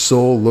our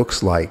soul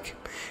looks like.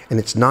 And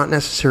it's not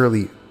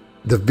necessarily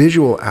the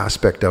visual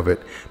aspect of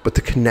it, but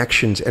the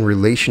connections and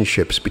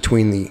relationships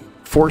between the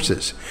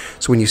forces.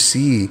 So when you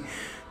see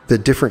the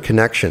different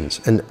connections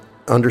and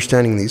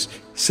understanding these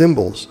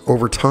symbols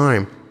over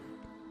time,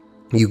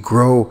 you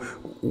grow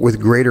with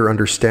greater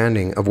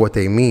understanding of what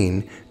they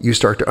mean. You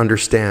start to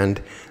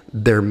understand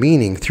their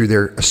meaning through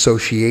their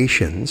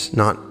associations,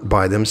 not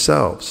by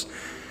themselves.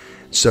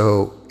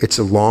 So it's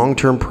a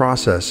long-term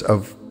process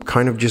of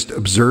kind of just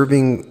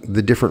observing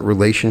the different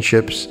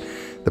relationships,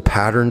 the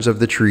patterns of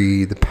the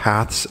tree, the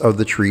paths of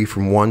the tree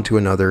from one to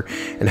another,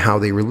 and how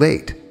they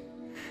relate.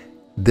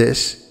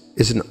 This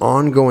is an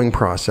ongoing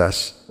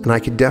process, and I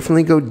could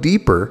definitely go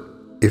deeper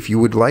if you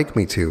would like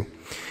me to.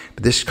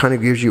 But this kind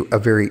of gives you a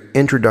very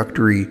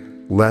introductory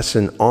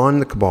lesson on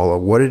the Qabalah,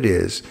 what it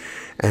is,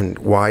 and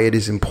why it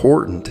is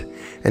important.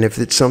 And if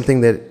it's something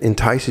that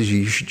entices you,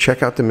 you should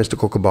check out the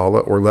Mystical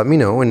Qabalah, or let me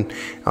know. And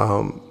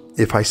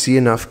if I see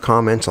enough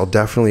comments, I'll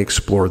definitely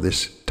explore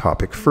this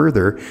topic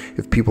further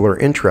if people are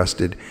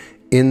interested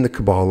in the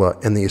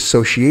Qabalah and the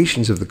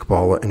associations of the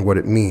Qabalah and what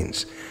it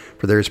means.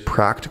 For there's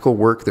practical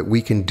work that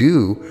we can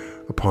do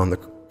upon the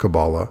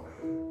Qabalah,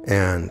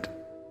 and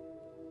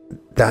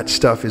that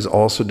stuff is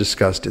also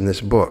discussed in this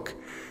book.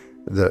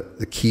 The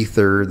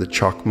Kether, the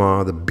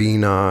Chokmah, the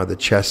Bina, the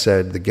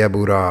Chesed, the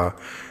Geburah,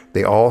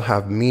 they all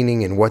have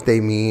meaning and what they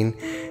mean.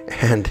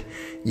 And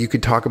you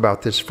could talk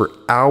about this for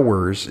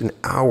hours and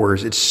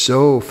hours. It's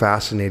so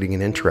fascinating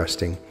and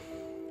interesting.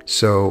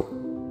 So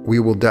we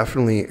will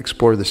definitely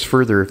explore this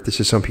further if this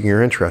is something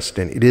you're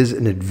interested in. It is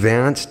an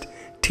advanced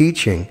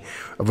teaching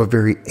of a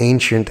very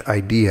ancient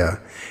idea.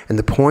 And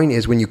the point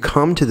is, when you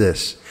come to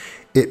this,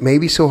 it may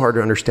be so hard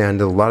to understand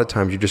that a lot of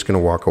times you're just going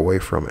to walk away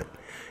from it.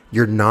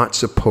 You're not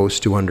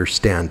supposed to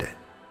understand it.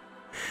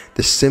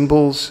 The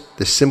symbols,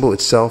 the symbol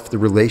itself, the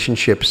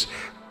relationships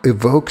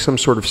evoke some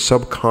sort of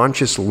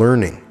subconscious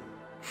learning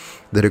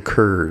that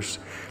occurs,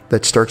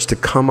 that starts to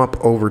come up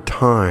over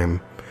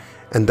time.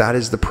 And that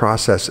is the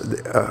process.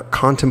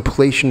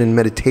 Contemplation and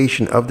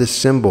meditation of this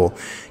symbol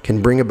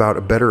can bring about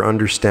a better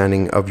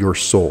understanding of your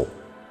soul.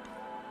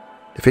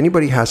 If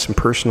anybody has some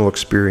personal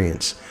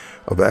experience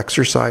of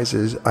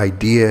exercises,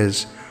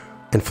 ideas,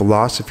 and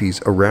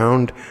philosophies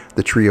around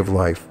the tree of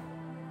life,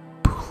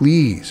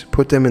 please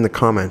put them in the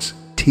comments.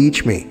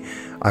 Teach me.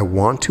 I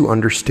want to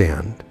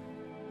understand.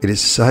 It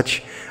is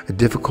such a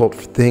difficult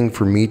thing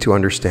for me to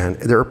understand.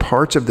 There are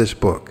parts of this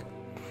book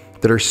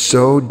that are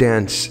so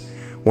dense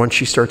once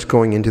she starts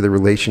going into the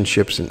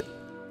relationships, and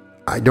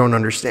I don't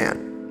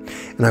understand.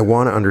 And I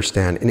want to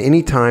understand. And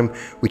anytime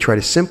we try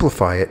to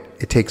simplify it,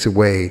 it takes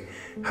away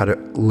how to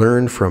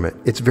learn from it.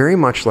 It's very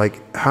much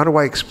like, how do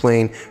I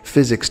explain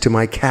physics to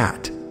my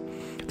cat?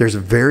 There's a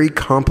very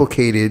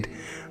complicated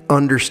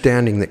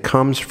understanding that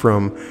comes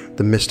from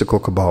the mystical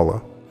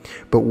Qabalah.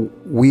 But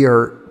we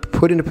are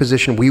put in a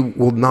position we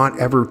will not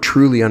ever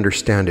truly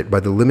understand it by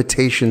the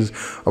limitations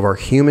of our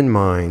human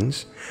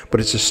minds, but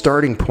it's a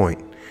starting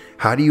point.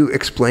 How do you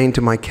explain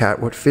to my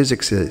cat what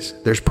physics is?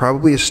 There's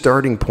probably a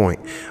starting point.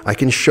 I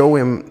can show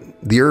him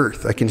the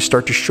earth. I can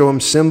start to show him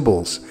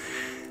symbols.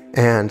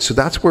 And so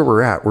that's where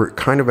we're at. We're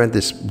kind of at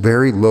this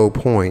very low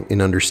point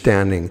in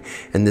understanding,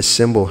 and this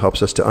symbol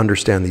helps us to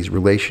understand these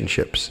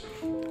relationships.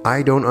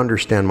 I don't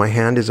understand. My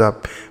hand is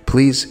up.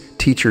 Please,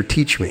 teacher,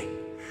 teach me.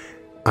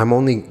 I'm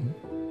only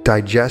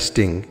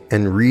digesting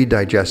and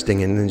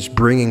redigesting and then just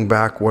bringing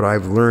back what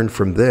I've learned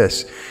from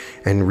this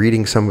and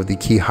reading some of the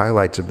key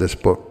highlights of this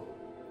book.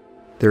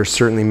 There are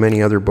certainly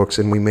many other books,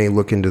 and we may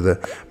look into the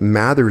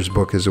Mathers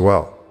book as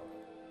well.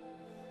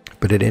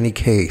 But in any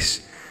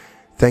case,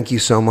 thank you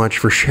so much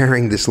for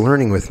sharing this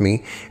learning with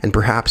me, and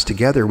perhaps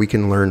together we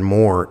can learn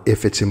more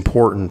if it's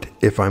important,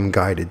 if I'm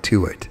guided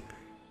to it.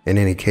 In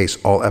any case,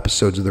 all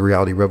episodes of The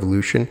Reality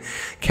Revolution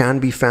can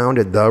be found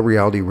at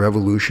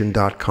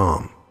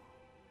therealityrevolution.com.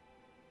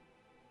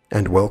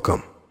 And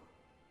welcome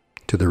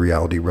to The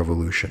Reality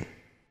Revolution.